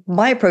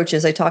 my approach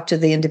is I talk to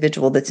the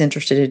individual that's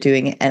interested in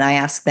doing it, and I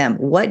ask them,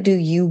 "What do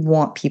you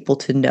want people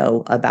to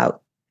know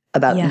about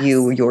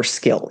you, your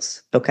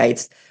skills?" Okay,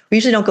 we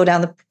usually don't go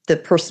down the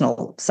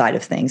personal side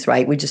of things,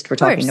 right? We're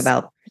talking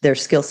about their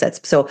skill sets.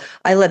 So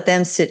I let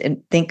them sit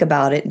and think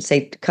about it and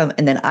say, "Come,"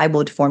 and then I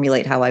would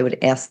formulate how I would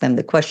ask them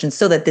the questions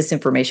so that this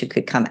information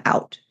could come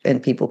out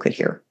and people could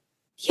hear.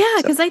 Yeah,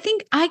 because I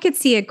think I could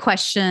see a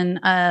question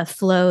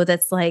flow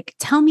that's like,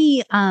 tell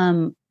me,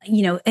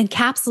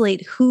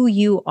 encapsulate who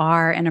you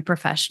are in a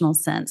professional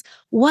sense.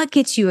 What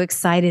gets you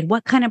excited?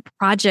 What kind of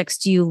projects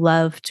do you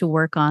love to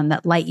work on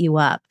that light you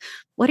up?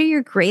 What are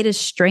your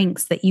greatest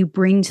strengths that you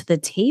bring to the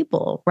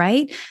table,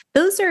 right?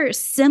 Those are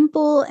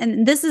simple.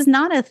 And this is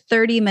not a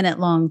 30-minute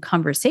long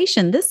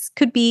conversation. This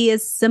could be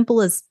as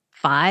simple as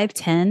 5,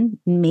 10,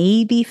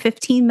 maybe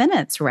 15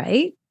 minutes,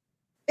 right?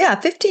 Yeah,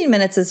 15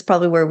 minutes is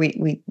probably where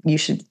you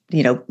should,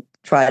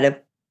 try to,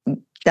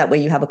 that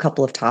way you have a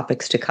couple of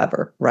topics to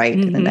cover, right?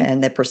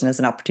 And that person has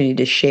an opportunity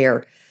to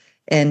share.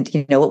 And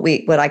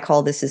what I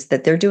call this is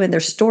that they're doing their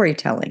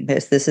storytelling.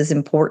 This is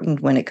important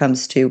when it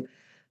comes to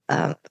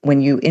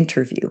when you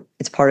interview.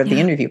 It's part of the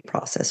interview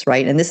process,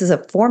 right? And this is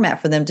a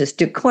format for them to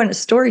do kind of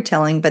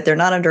storytelling, but they're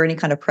not under any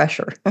kind of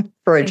pressure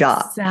for a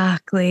job.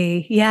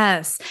 Exactly.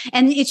 Yes.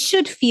 And it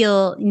should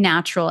feel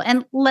natural.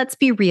 And let's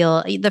be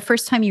real. The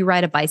first time you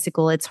ride a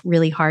bicycle, it's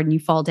really hard and you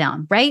fall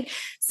down, right?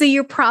 So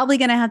you're probably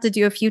going to have to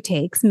do a few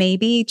takes,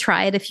 maybe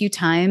try it a few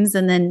times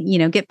and then,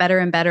 get better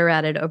and better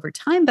at it over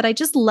time. But I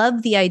just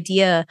love the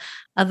idea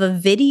of a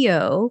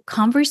video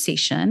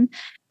conversation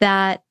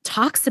that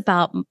talks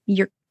about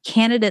your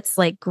candidates'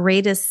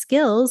 greatest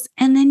skills,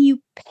 and then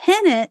you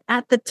pin it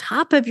at the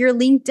top of your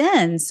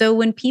LinkedIn. So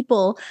when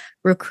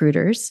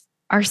recruiters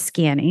are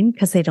scanning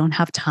because they don't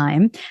have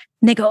time,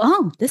 And they go,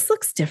 oh, this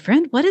looks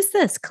different. What is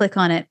this? Click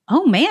on it.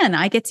 Oh man,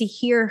 I get to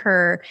hear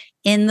her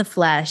in the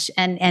flesh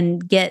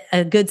and get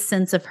a good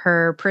sense of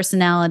her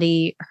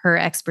personality, her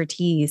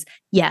expertise.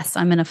 Yes,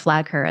 I'm going to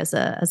flag her as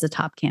a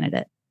top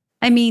candidate.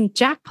 I mean,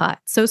 jackpot.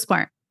 So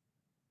smart.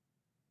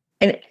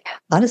 And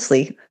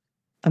honestly,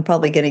 I'm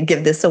probably going to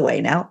give this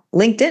away now.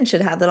 LinkedIn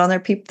should have that on their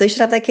people. They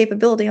should have that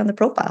capability on their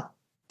profile.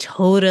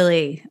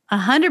 Totally.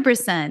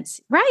 100%.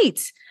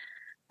 Right.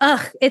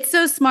 Ugh, it's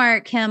so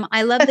smart, Kim.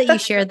 I love that you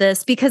share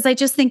this because I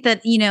just think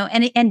that,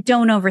 and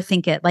don't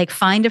overthink it. Like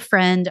find a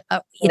friend.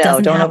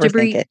 No, don't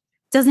overthink it.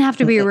 Doesn't have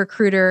to be a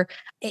recruiter.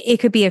 It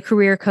could be a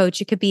career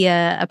coach. It could be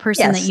a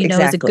person that know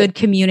is a good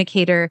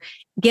communicator.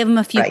 Give them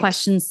a few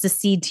questions to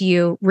seed to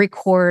you,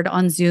 record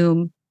on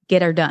Zoom,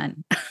 get her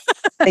done.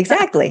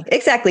 Exactly.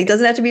 It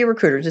doesn't have to be a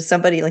recruiter, just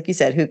somebody, like you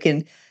said, who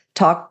can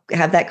talk,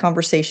 have that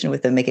conversation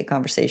with them, make it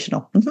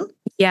conversational. Mm-hmm.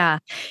 Yeah.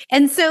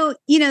 And so,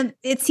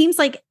 it seems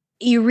like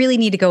you really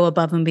need to go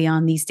above and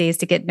beyond these days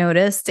to get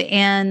noticed.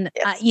 And,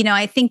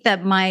 I think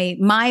that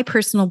my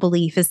personal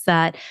belief is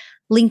that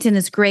LinkedIn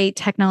is great.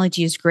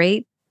 Technology is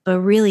great, but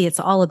really it's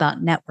all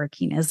about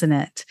networking, isn't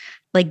it?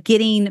 Like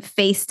getting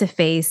face to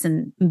face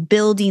and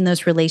building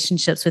those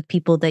relationships with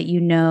people that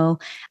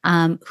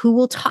who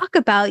will talk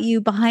about you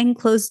behind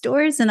closed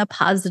doors in a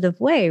positive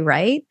way,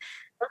 right?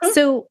 Mm-hmm.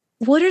 So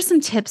what are some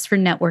tips for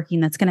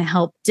networking that's going to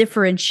help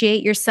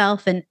differentiate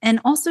yourself and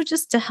also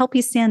just to help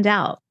you stand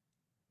out?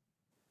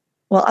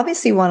 Well,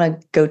 obviously you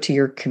want to go to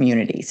your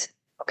communities.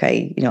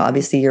 Okay.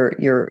 Obviously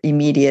your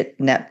immediate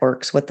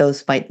networks, what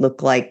those might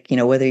look like,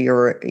 whether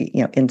you're,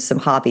 in some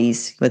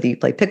hobbies, whether you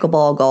play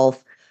pickleball,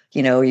 golf,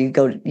 you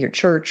go to your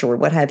church or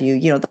what have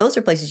you, those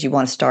are places you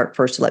want to start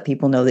first to let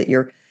people know that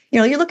you're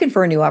looking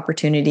for a new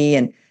opportunity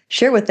and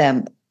share with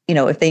them,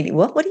 if they,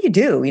 what do you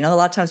do? A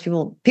lot of times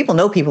people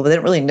know people, but they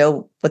don't really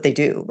know what they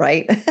do.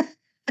 Right.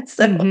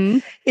 So, give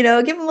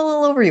them a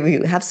little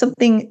overview, have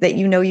something that,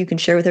 you can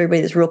share with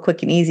everybody that's real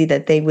quick and easy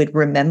that they would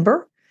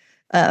remember.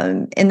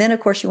 And then, of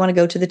course, you want to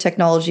go to the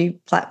technology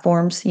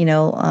platforms.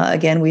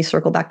 Again, we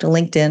circle back to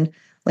LinkedIn.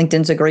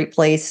 LinkedIn's a great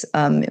place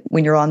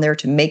when you're on there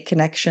to make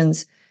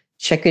connections,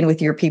 check in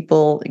with your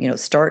people,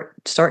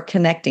 start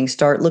connecting,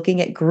 start looking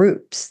at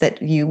groups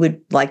that you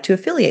would like to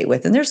affiliate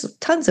with. And there's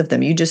tons of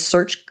them. You just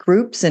search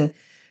groups and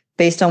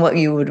based on what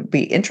you would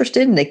be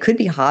interested in, they could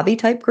be hobby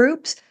type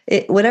groups,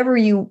 whatever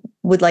you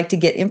would like to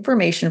get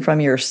information from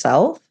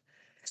yourself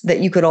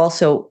that you could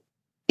also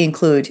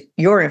include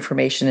your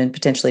information and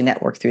potentially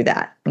network through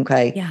that.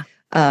 Okay. Yeah.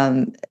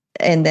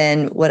 And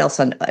then what else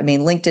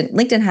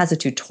LinkedIn has a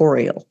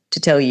tutorial to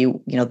tell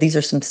you, these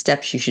are some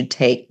steps you should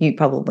take. You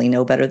probably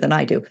know better than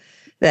I do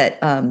that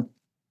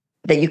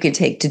you can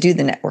take to do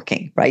the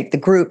networking, right? The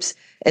groups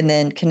and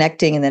then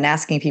connecting and then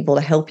asking people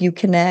to help you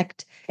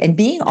connect and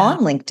being on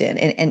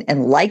LinkedIn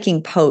and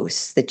liking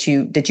posts that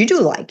you do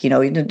like, you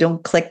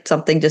don't click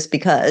something just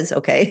because,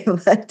 okay.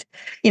 But,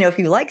 if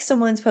you like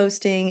someone's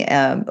posting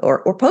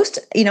or post,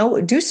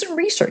 do some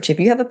research. If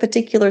you have a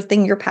particular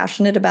thing you're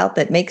passionate about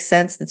that makes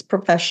sense, that's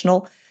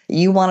professional,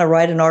 you want to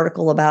write an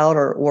article about,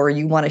 or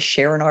you want to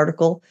share an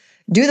article,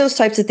 do those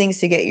types of things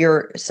to get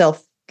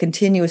yourself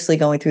continuously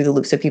going through the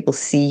loop so people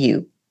see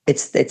you.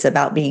 It's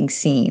about being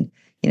seen,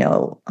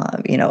 out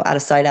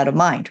of sight, out of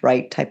mind,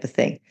 right? Type of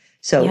thing.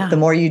 So the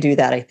more you do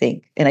that, I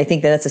think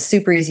that's a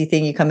super easy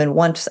thing. You come in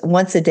once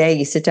a day,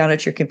 you sit down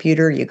at your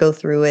computer, you go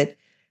through it,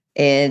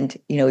 and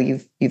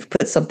you've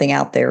put something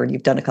out there and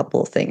you've done a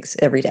couple of things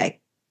every day.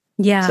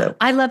 Yeah, so.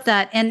 I love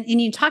that. And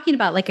you're talking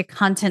about like a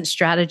content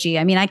strategy.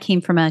 I mean, I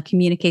came from a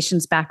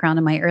communications background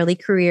in my early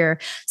career,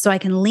 so I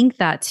can link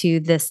that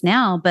to this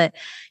now. But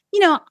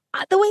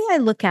the way I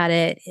look at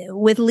it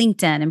with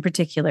LinkedIn in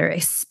particular,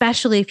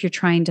 especially if you're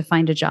trying to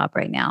find a job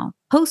right now,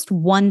 post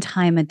one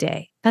time a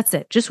day. That's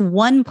it. Just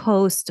one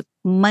post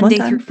Monday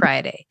through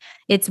Friday.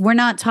 We're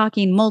not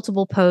talking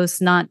multiple posts,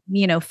 not,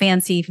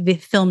 fancy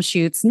film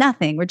shoots,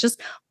 nothing. We're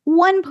just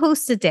one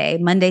post a day,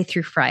 Monday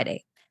through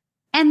Friday.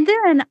 And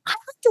then I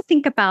like to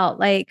think about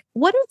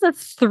what are the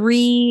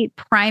 3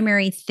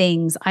 primary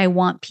things I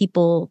want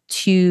people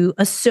to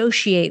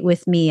associate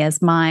with me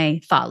as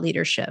my thought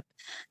leadership.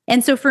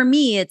 And so for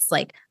me, it's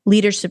like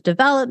leadership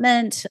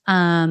development,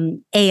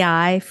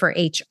 AI for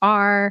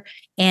HR,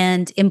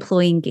 and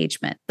employee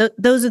engagement.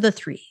 Those are the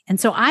 3. And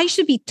so I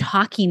should be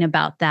talking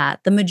about that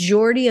the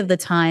majority of the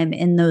time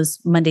in those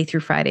Monday through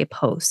Friday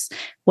posts,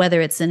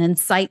 whether it's an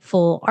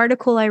insightful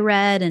article I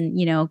read and,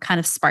 kind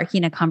of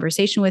sparking a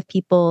conversation with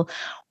people,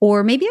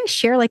 or maybe I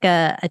share like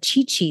a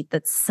cheat sheet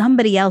that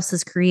somebody else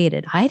has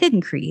created. I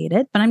didn't create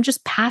it, but I'm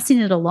just passing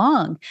it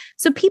along.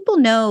 So people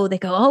know, they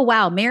go, oh,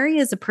 wow, Mary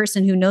is a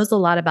person who knows a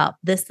lot about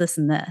this, this,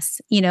 and this.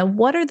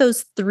 What are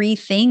those 3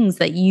 things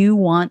that you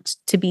want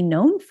to be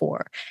known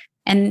for?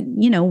 And,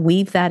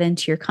 weave that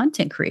into your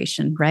content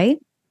creation, right?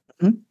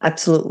 Mm-hmm.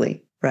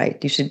 Absolutely.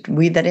 Right. You should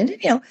weave that in.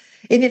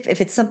 If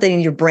it's something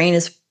in your brain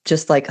is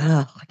just like,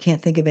 oh, I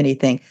can't think of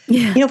anything,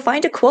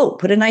 find a quote,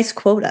 put a nice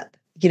quote up.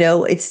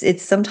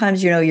 It's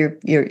sometimes, you're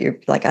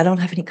like, I don't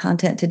have any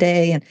content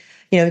today. And,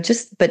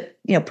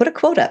 put a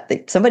quote up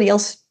that somebody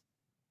else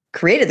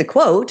created the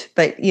quote,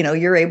 but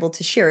you're able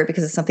to share it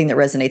because it's something that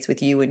resonates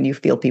with you and you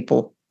feel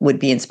people would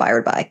be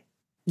inspired by.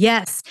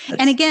 Yes.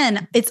 And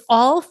again, it's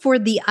all for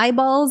the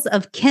eyeballs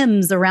of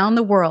Kims around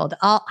the world.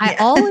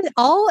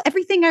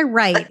 Everything I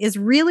write is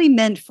really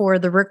meant for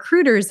the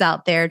recruiters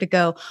out there to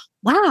go,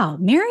 wow,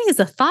 Mary is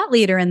a thought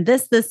leader in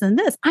this, this, and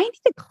this. I need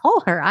to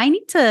call her. I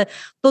need to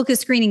book a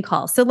screening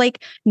call. So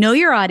know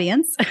your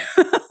audience.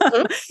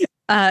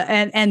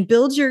 And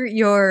build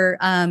your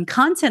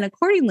content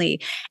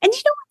accordingly. And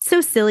you know what's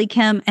so silly,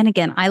 Kim? And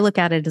again, I look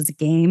at it as a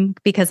game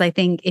because I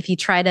think if you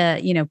try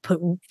to,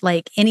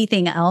 put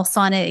anything else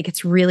on it, it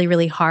gets really,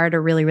 really hard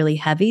or really, really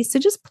heavy. So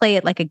just play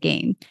it like a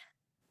game.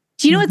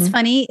 Do you know what's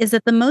funny is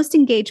that the most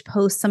engaged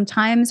posts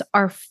sometimes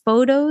are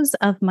photos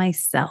of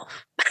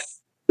myself.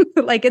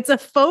 It's a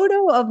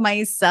photo of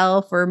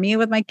myself or me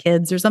with my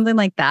kids or something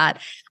like that.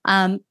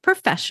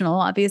 Professional,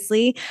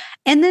 obviously,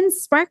 and then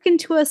spark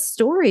into a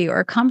story or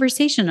a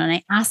conversation and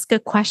I ask a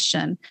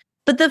question.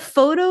 But the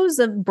photos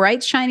of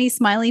bright, shiny,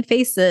 smiling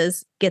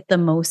faces get the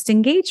most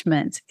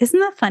engagement. Isn't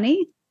that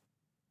funny?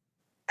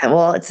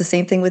 Well, it's the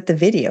same thing with the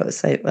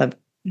videos. I'm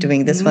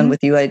doing this one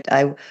with you.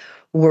 I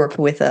work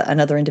with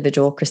another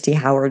individual, Christy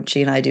Howard.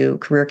 She and I do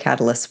Career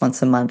Catalysts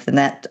once a month, and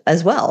that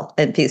as well.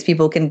 And because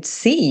people can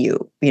see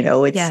you,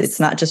 it's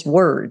not just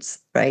words,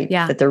 right?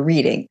 Yeah. That they're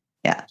reading.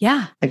 Yeah.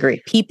 Yeah.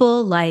 Agree.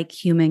 People like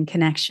human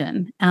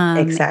connection.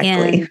 Exactly.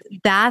 And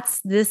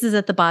this is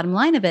at the bottom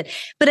line of it.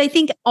 But I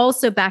think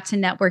also back to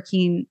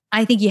networking,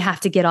 I think you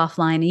have to get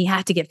offline and you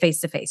have to get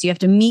face to face. You have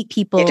to meet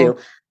people. You do.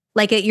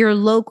 At your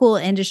local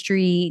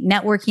industry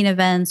networking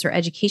events or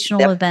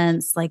educational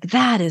events,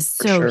 that is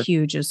so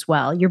huge as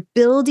well. You're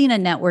building a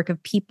network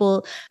of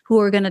people who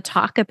are going to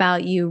talk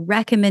about you,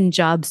 recommend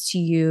jobs to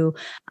you,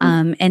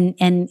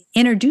 and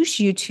introduce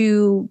you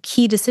to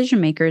key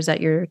decision makers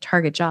at your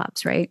target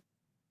jobs, right?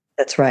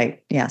 That's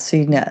right. Yeah. So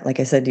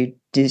like I said, you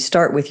do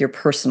start with your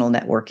personal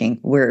networking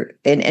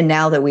and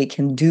now that we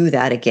can do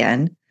that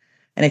again,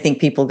 and I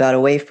think people got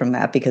away from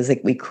that because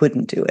we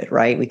couldn't do it,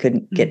 right? We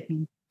couldn't get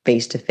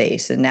face to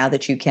face. And now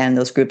that you can,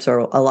 those groups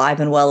are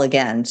alive and well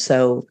again.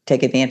 So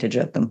take advantage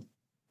of them.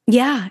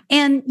 Yeah.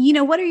 And,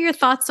 what are your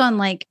thoughts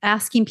on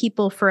asking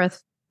people for a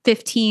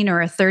 15 or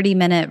a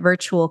 30-minute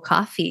virtual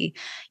coffee?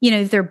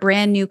 If they're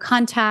brand new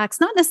contacts,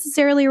 not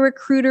necessarily a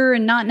recruiter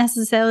and not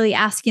necessarily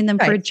asking them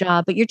for a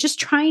job, but you're just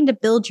trying to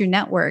build your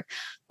network.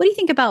 What do you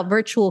think about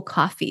virtual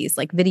coffees,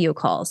 like video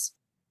calls?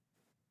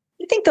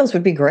 I think those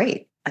would be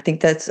great. I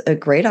think that's a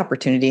great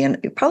opportunity. And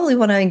you probably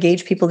want to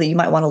engage people that you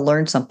might want to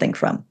learn something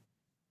from.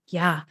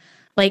 Yeah.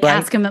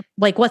 Ask them,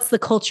 what's the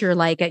culture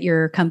like at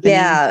your company?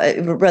 Yeah.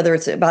 Whether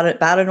it's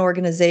about an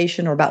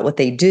organization or about what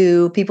they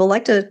do, people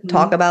like to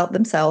talk about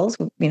themselves.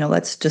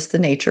 That's just the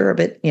nature of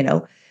it,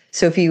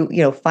 So if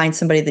you, find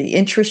somebody that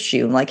interests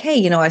you, like,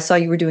 hey, I saw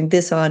you were doing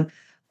this on,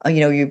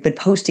 you've been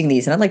posting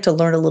these and I'd like to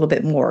learn a little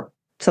bit more,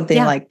 something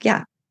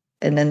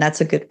and then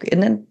that's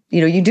and then,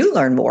 you do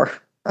learn more.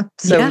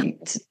 So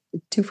it's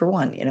 2 for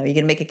 1, you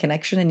can make a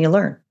connection and you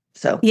learn.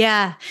 So,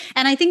 yeah.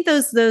 And I think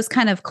those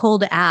kind of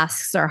cold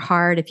asks are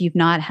hard if you've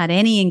not had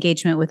any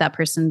engagement with that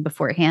person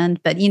beforehand.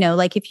 But,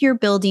 if you're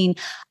building,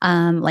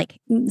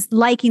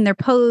 liking their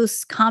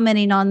posts,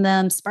 commenting on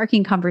them,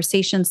 sparking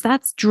conversations,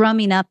 that's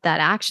drumming up that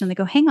action. They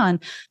go, hang on,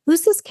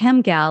 who's this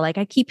Kim gal? I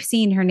keep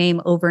seeing her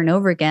name over and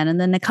over again. And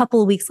then a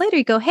couple of weeks later,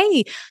 you go,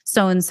 hey,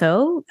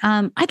 so-and-so,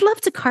 I'd love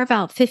to carve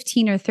out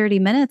 15 or 30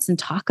 minutes and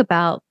talk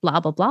about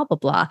blah, blah, blah, blah,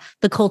 blah,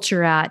 the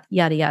culture at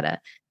yada,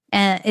 yada.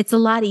 And it's a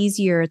lot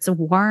easier. It's a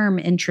warm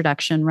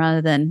introduction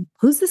rather than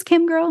who's this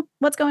Kim girl?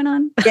 What's going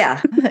on?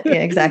 Yeah,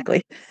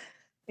 exactly.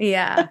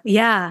 Yeah.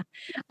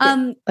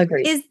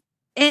 Agreed.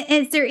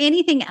 Is there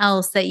anything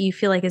else that you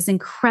feel like is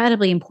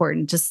incredibly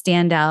important to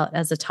stand out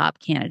as a top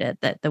candidate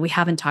that we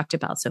haven't talked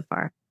about so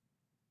far?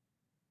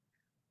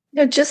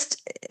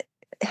 Just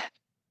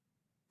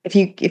if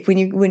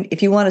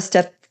you want to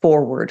step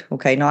forward,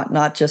 okay,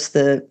 not just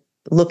the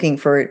looking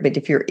for it, but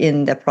if you're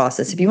in the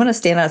process, if you want to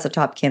stand out as a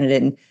top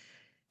candidate and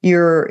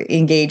you're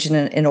engaged in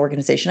an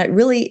organization,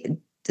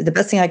 the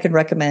best thing I could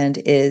recommend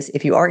is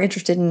if you are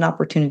interested in an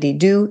opportunity,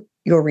 do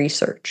your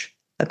research.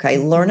 Okay.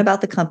 Learn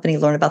about the company,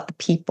 learn about the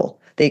people.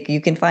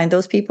 You can find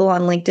those people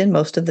on LinkedIn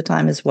most of the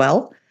time as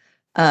well.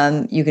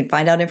 You can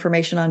find out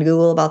information on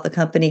Google about the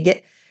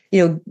company.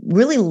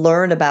 Really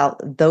learn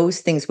about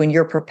those things when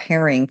you're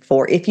preparing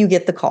for, if you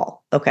get the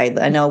call. Okay.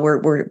 I know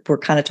we're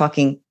kind of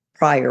talking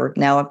prior.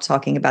 Now I'm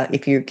talking about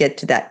if you get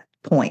to that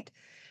point.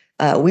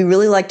 We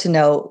really like to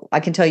know.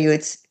 I can tell you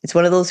it's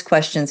one of those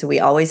questions that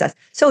we always ask.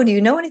 So do you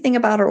know anything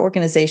about our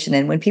organization?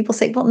 And when people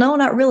say, well, no,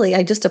 not really.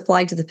 I just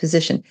applied to the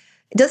position.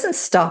 It doesn't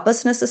stop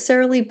us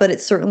necessarily, but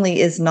it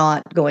certainly is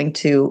not going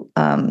to,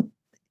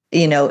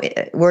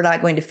 we're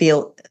not going to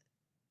feel,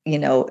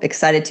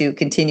 excited to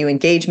continue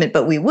engagement,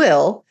 but we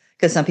will,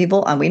 because some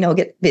people we know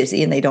get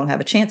busy and they don't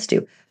have a chance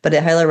to. But I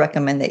highly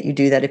recommend that you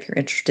do that if you're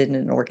interested in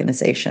an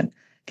organization.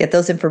 Get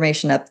those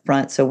information up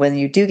front. So when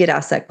you do get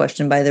asked that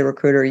question by the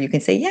recruiter, you can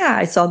say, yeah,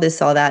 I saw this,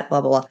 saw that, blah,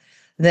 blah, blah.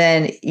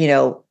 Then,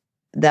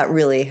 that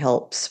really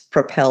helps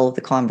propel the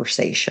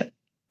conversation.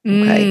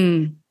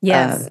 Okay.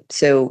 Yes.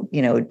 So,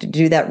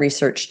 do that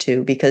research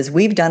too, because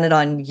we've done it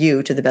on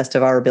you to the best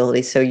of our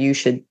ability. So you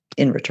should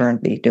in return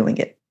be doing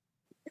it.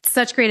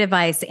 Such great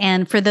advice.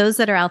 And for those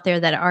that are out there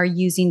that are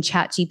using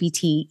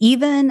ChatGPT,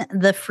 even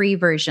the free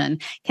version,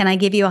 can I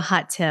give you a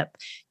hot tip?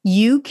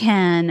 You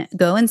can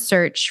go and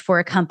search for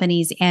a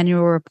company's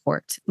annual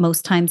report.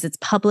 Most times it's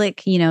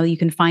public, you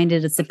can find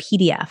it as a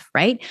PDF,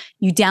 right?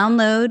 You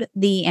download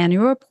the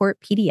annual report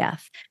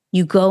PDF.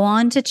 You go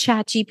on to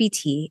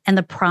ChatGPT and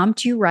the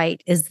prompt you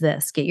write is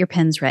this. Get your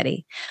pens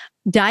ready.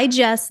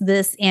 Digest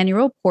this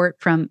annual report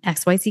from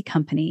XYZ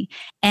company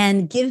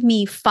and give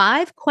me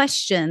 5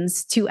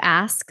 questions to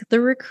ask the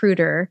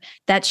recruiter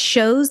that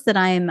shows that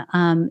I'm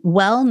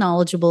well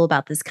knowledgeable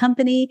about this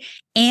company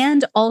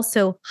and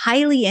also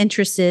highly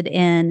interested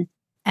in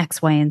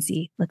X, Y, and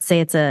Z. Let's say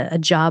it's a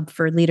job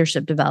for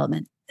leadership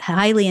development,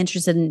 highly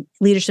interested in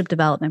leadership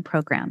development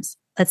programs.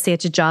 Let's say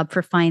it's a job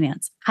for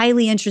finance,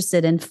 highly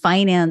interested in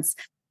finance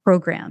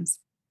programs.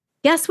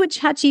 Guess what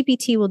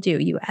ChatGPT will do?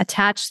 You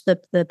attach the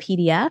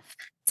PDF.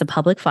 It's a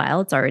public file.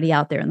 It's already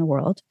out there in the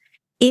world.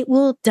 It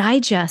will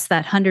digest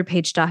that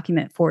 100-page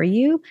document for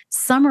you,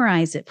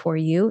 summarize it for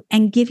you,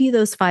 and give you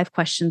those 5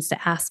 questions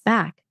to ask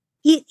back.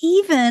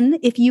 Even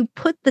if you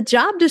put the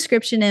job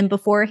description in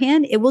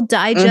beforehand, it will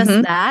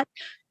digest that,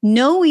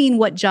 knowing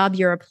what job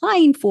you're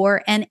applying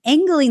for and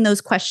angling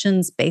those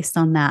questions based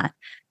on that.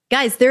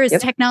 Guys, there is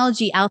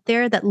technology out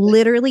there that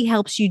literally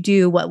helps you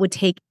do what would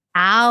take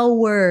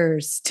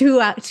hours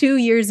 2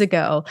 years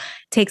ago,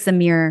 takes a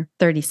mere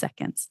 30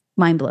 seconds.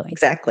 Mind blowing.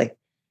 Exactly.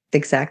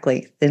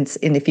 And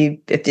if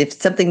it's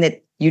something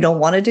that you don't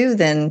want to do,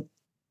 then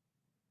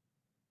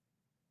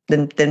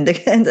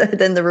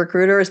the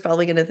recruiter is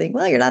probably going to think,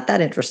 well, you're not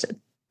that interested.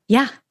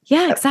 Yeah,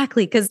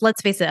 exactly. Because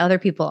let's face it, other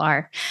people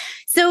are.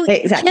 So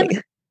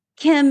exactly.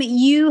 Kim,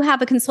 you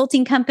have a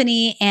consulting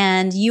company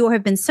and you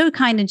have been so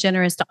kind and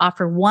generous to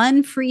offer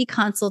one free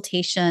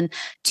consultation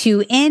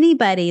to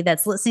anybody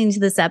that's listening to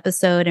this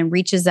episode and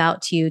reaches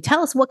out to you.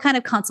 Tell us, what kind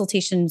of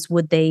consultations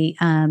would they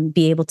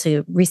be able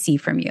to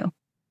receive from you?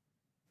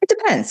 It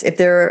depends. If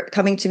they're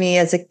coming to me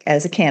as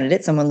a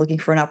candidate, someone looking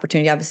for an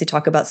opportunity, obviously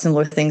talk about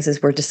similar things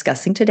as we're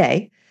discussing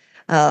today.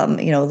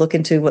 Look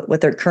into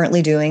what they're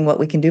currently doing, what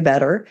we can do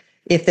better.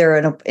 If they're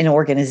in an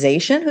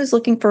organization who's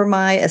looking for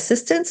my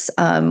assistance,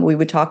 we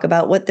would talk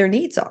about what their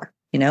needs are,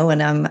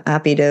 and I'm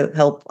happy to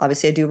help.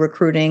 Obviously, I do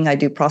recruiting, I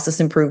do process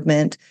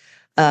improvement.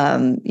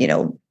 I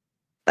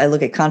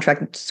look at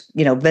contracts,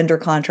 vendor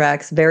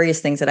contracts, various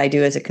things that I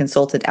do as a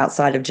consultant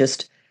outside of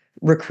just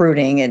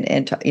recruiting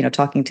and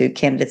talking to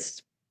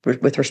candidates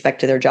with respect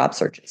to their job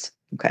searches.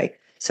 Okay.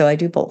 So I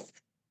do both.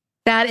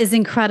 That is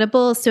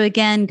incredible. So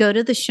again, go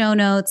to the show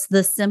notes,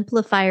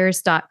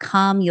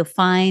 thesimplifiers.com. You'll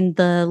find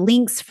the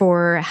links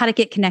for how to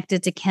get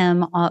connected to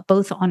Kim,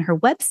 both on her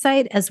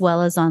website as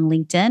well as on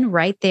LinkedIn,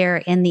 right there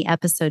in the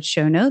episode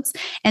show notes.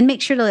 And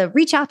make sure to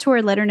reach out to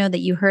her, let her know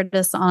that you heard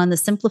us on the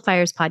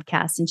Simplifiers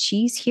podcast. And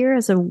she's here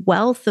as a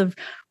wealth of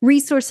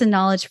resource and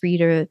knowledge for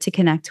you to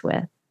connect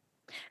with.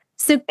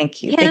 So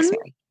thank you. Kim, thanks,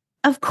 Mary.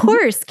 Of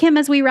course. Kim,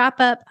 as we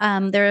wrap up,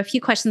 there are a few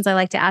questions I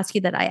like to ask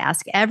you that I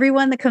ask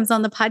everyone that comes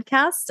on the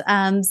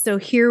podcast. So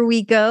here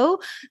we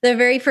go. The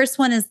very first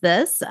one is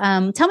this.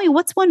 Tell me,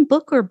 what's one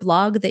book or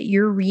blog that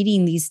you're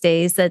reading these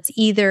days that's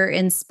either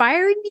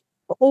inspiring you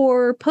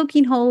or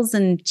poking holes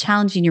and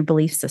challenging your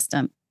belief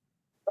system?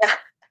 Yeah.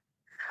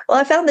 Well,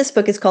 I found this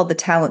book. It's called The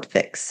Talent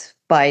Fix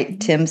by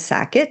Tim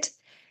Sackett.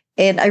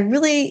 And I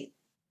really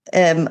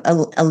am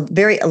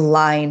very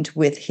aligned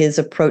with his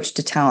approach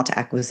to talent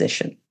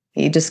acquisition.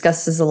 He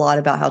discusses a lot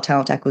about how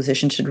talent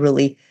acquisition should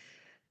really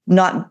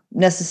not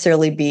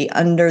necessarily be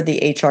under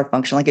the HR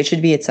function. Like, it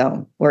should be its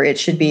own, where it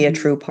should be a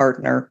true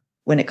partner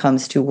when it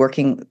comes to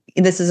working.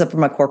 This is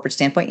from a corporate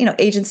standpoint.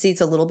 Agency,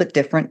 it's a little bit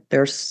different.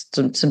 There's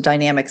some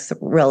dynamics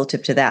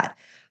relative to that.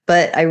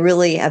 But I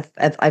really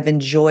I've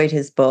enjoyed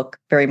his book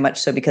very much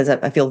so, because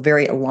I feel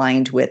very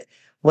aligned with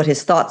what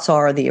his thoughts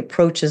are, the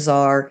approaches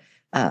are.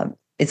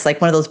 It's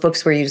like one of those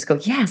books where you just go,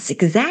 yes,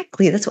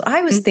 exactly. That's what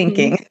I was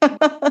thinking.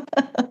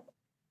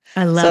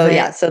 I love it.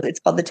 Yeah, so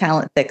it's called The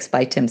Talent Fix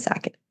by Tim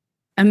Sackett.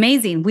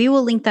 Amazing. We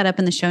will link that up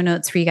in the show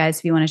notes for you guys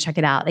if you want to check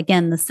it out.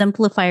 Again,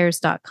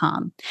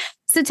 thesimplifiers.com.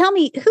 So tell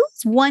me,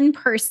 who's one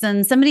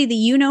person, somebody that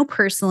you know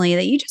personally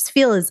that you just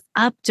feel is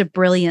up to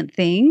brilliant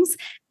things? If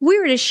we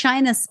were to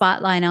shine a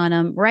spotlight on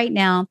them right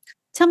now,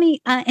 tell me,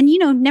 and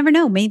never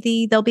know,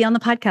 maybe they'll be on the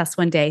podcast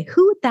one day.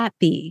 Who would that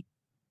be?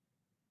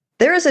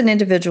 There is an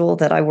individual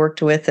that I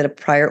worked with at a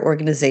prior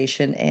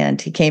organization,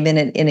 and he came in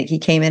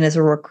as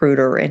a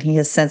recruiter, and he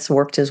has since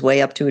worked his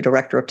way up to a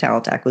director of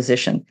talent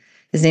acquisition.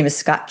 His name is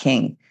Scott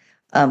King.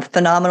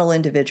 Phenomenal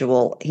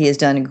individual. He has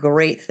done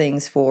great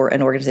things for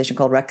an organization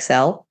called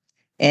Rexel,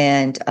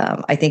 and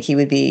I think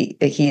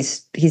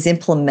he's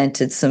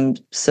implemented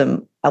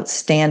some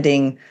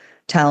outstanding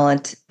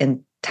talent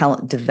and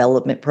talent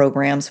development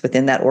programs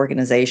within that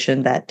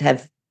organization that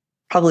have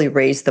probably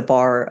raised the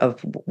bar of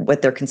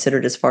what they're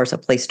considered as far as a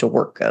place to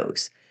work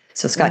goes.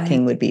 So Scott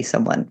King would be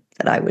someone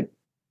that I would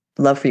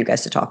love for you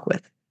guys to talk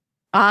with.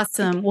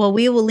 Awesome. Well,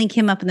 we will link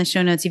him up in the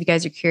show notes if you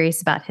guys are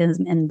curious about him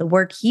and the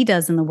work he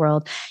does in the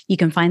world. You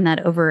can find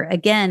that over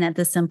again at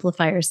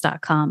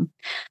thesimplifiers.com.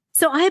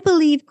 So I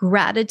believe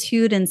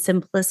gratitude and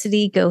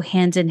simplicity go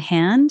hand in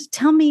hand.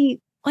 Tell me,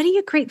 what are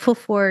you grateful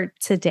for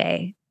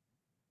today?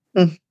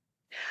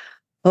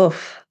 Oh,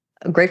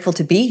 I'm grateful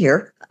to be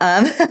here.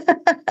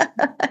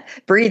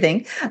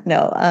 Breathing.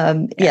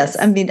 No, yes.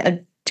 I mean,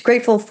 I'm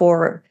grateful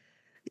for,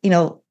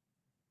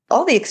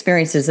 all the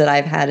experiences that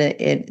I've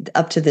had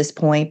up to this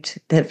point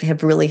that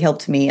have really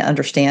helped me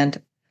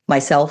understand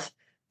myself,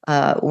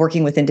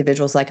 working with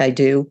individuals like I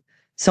do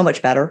so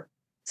much better.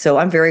 So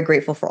I'm very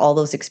grateful for all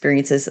those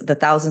experiences, the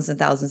thousands and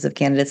thousands of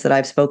candidates that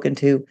I've spoken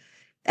to,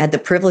 had the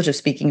privilege of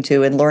speaking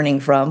to and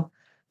learning from.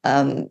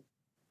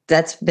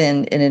 That's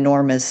been an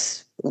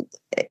enormous.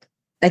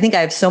 I think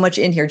I have so much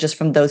in here just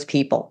from those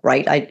people,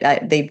 right?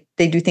 They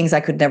do things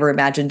I could never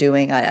imagine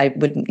doing. I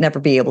would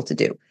never be able to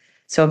do.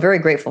 So I'm very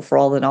grateful for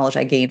all the knowledge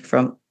I gained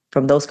from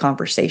those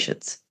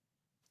conversations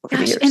over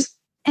the years.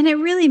 And it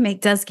really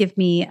does give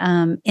me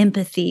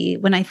empathy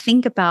when I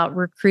think about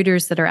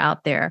recruiters that are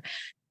out there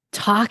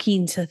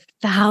talking to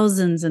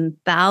thousands and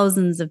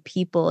thousands of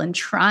people and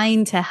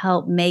trying to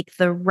help make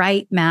the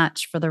right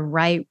match for the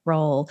right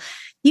role.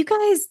 You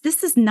guys,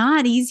 this is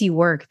not easy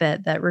work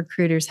that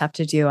recruiters have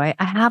to do. I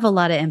have a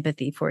lot of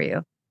empathy for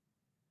you.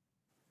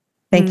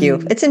 Thank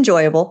you. It's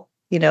enjoyable.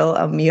 You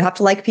have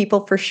to like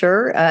people for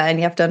sure, and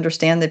you have to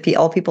understand that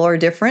all people are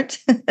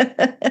different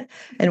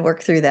and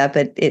work through that.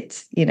 But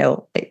it's,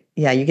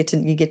 yeah, you get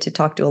to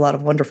talk to a lot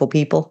of wonderful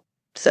people.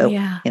 So,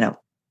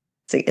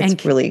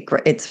 it's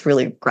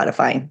really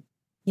gratifying.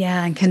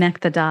 Yeah, and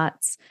connect the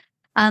dots.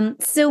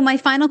 So my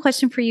final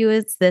question for you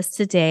is this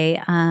today.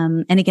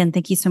 And again,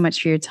 thank you so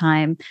much for your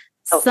time.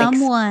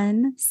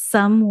 Someone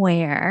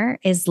somewhere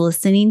is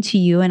listening to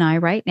you and I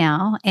right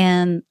now,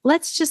 and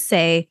let's just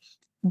say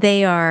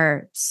they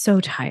are so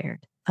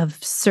tired of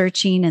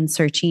searching and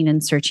searching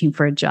and searching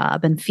for a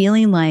job and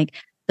feeling like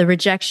the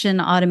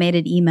rejection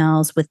automated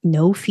emails with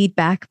no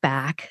feedback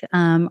back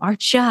are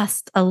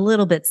just a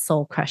little bit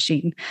soul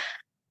crushing.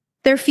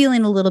 They're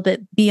feeling a little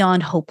bit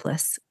beyond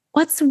hopeless.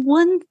 What's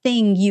one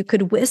thing you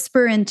could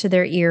whisper into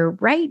their ear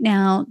right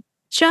now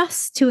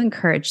just to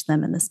encourage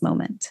them in this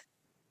moment?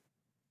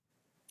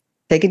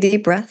 Take a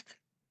deep breath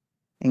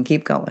and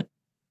keep going.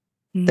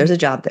 There's a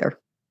job there.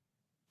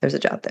 There's a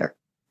job there.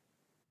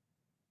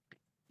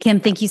 Kim,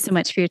 thank you so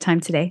much for your time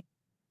today.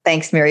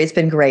 Thanks, Mary. It's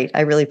been great.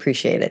 I really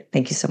appreciate it.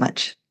 Thank you so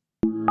much.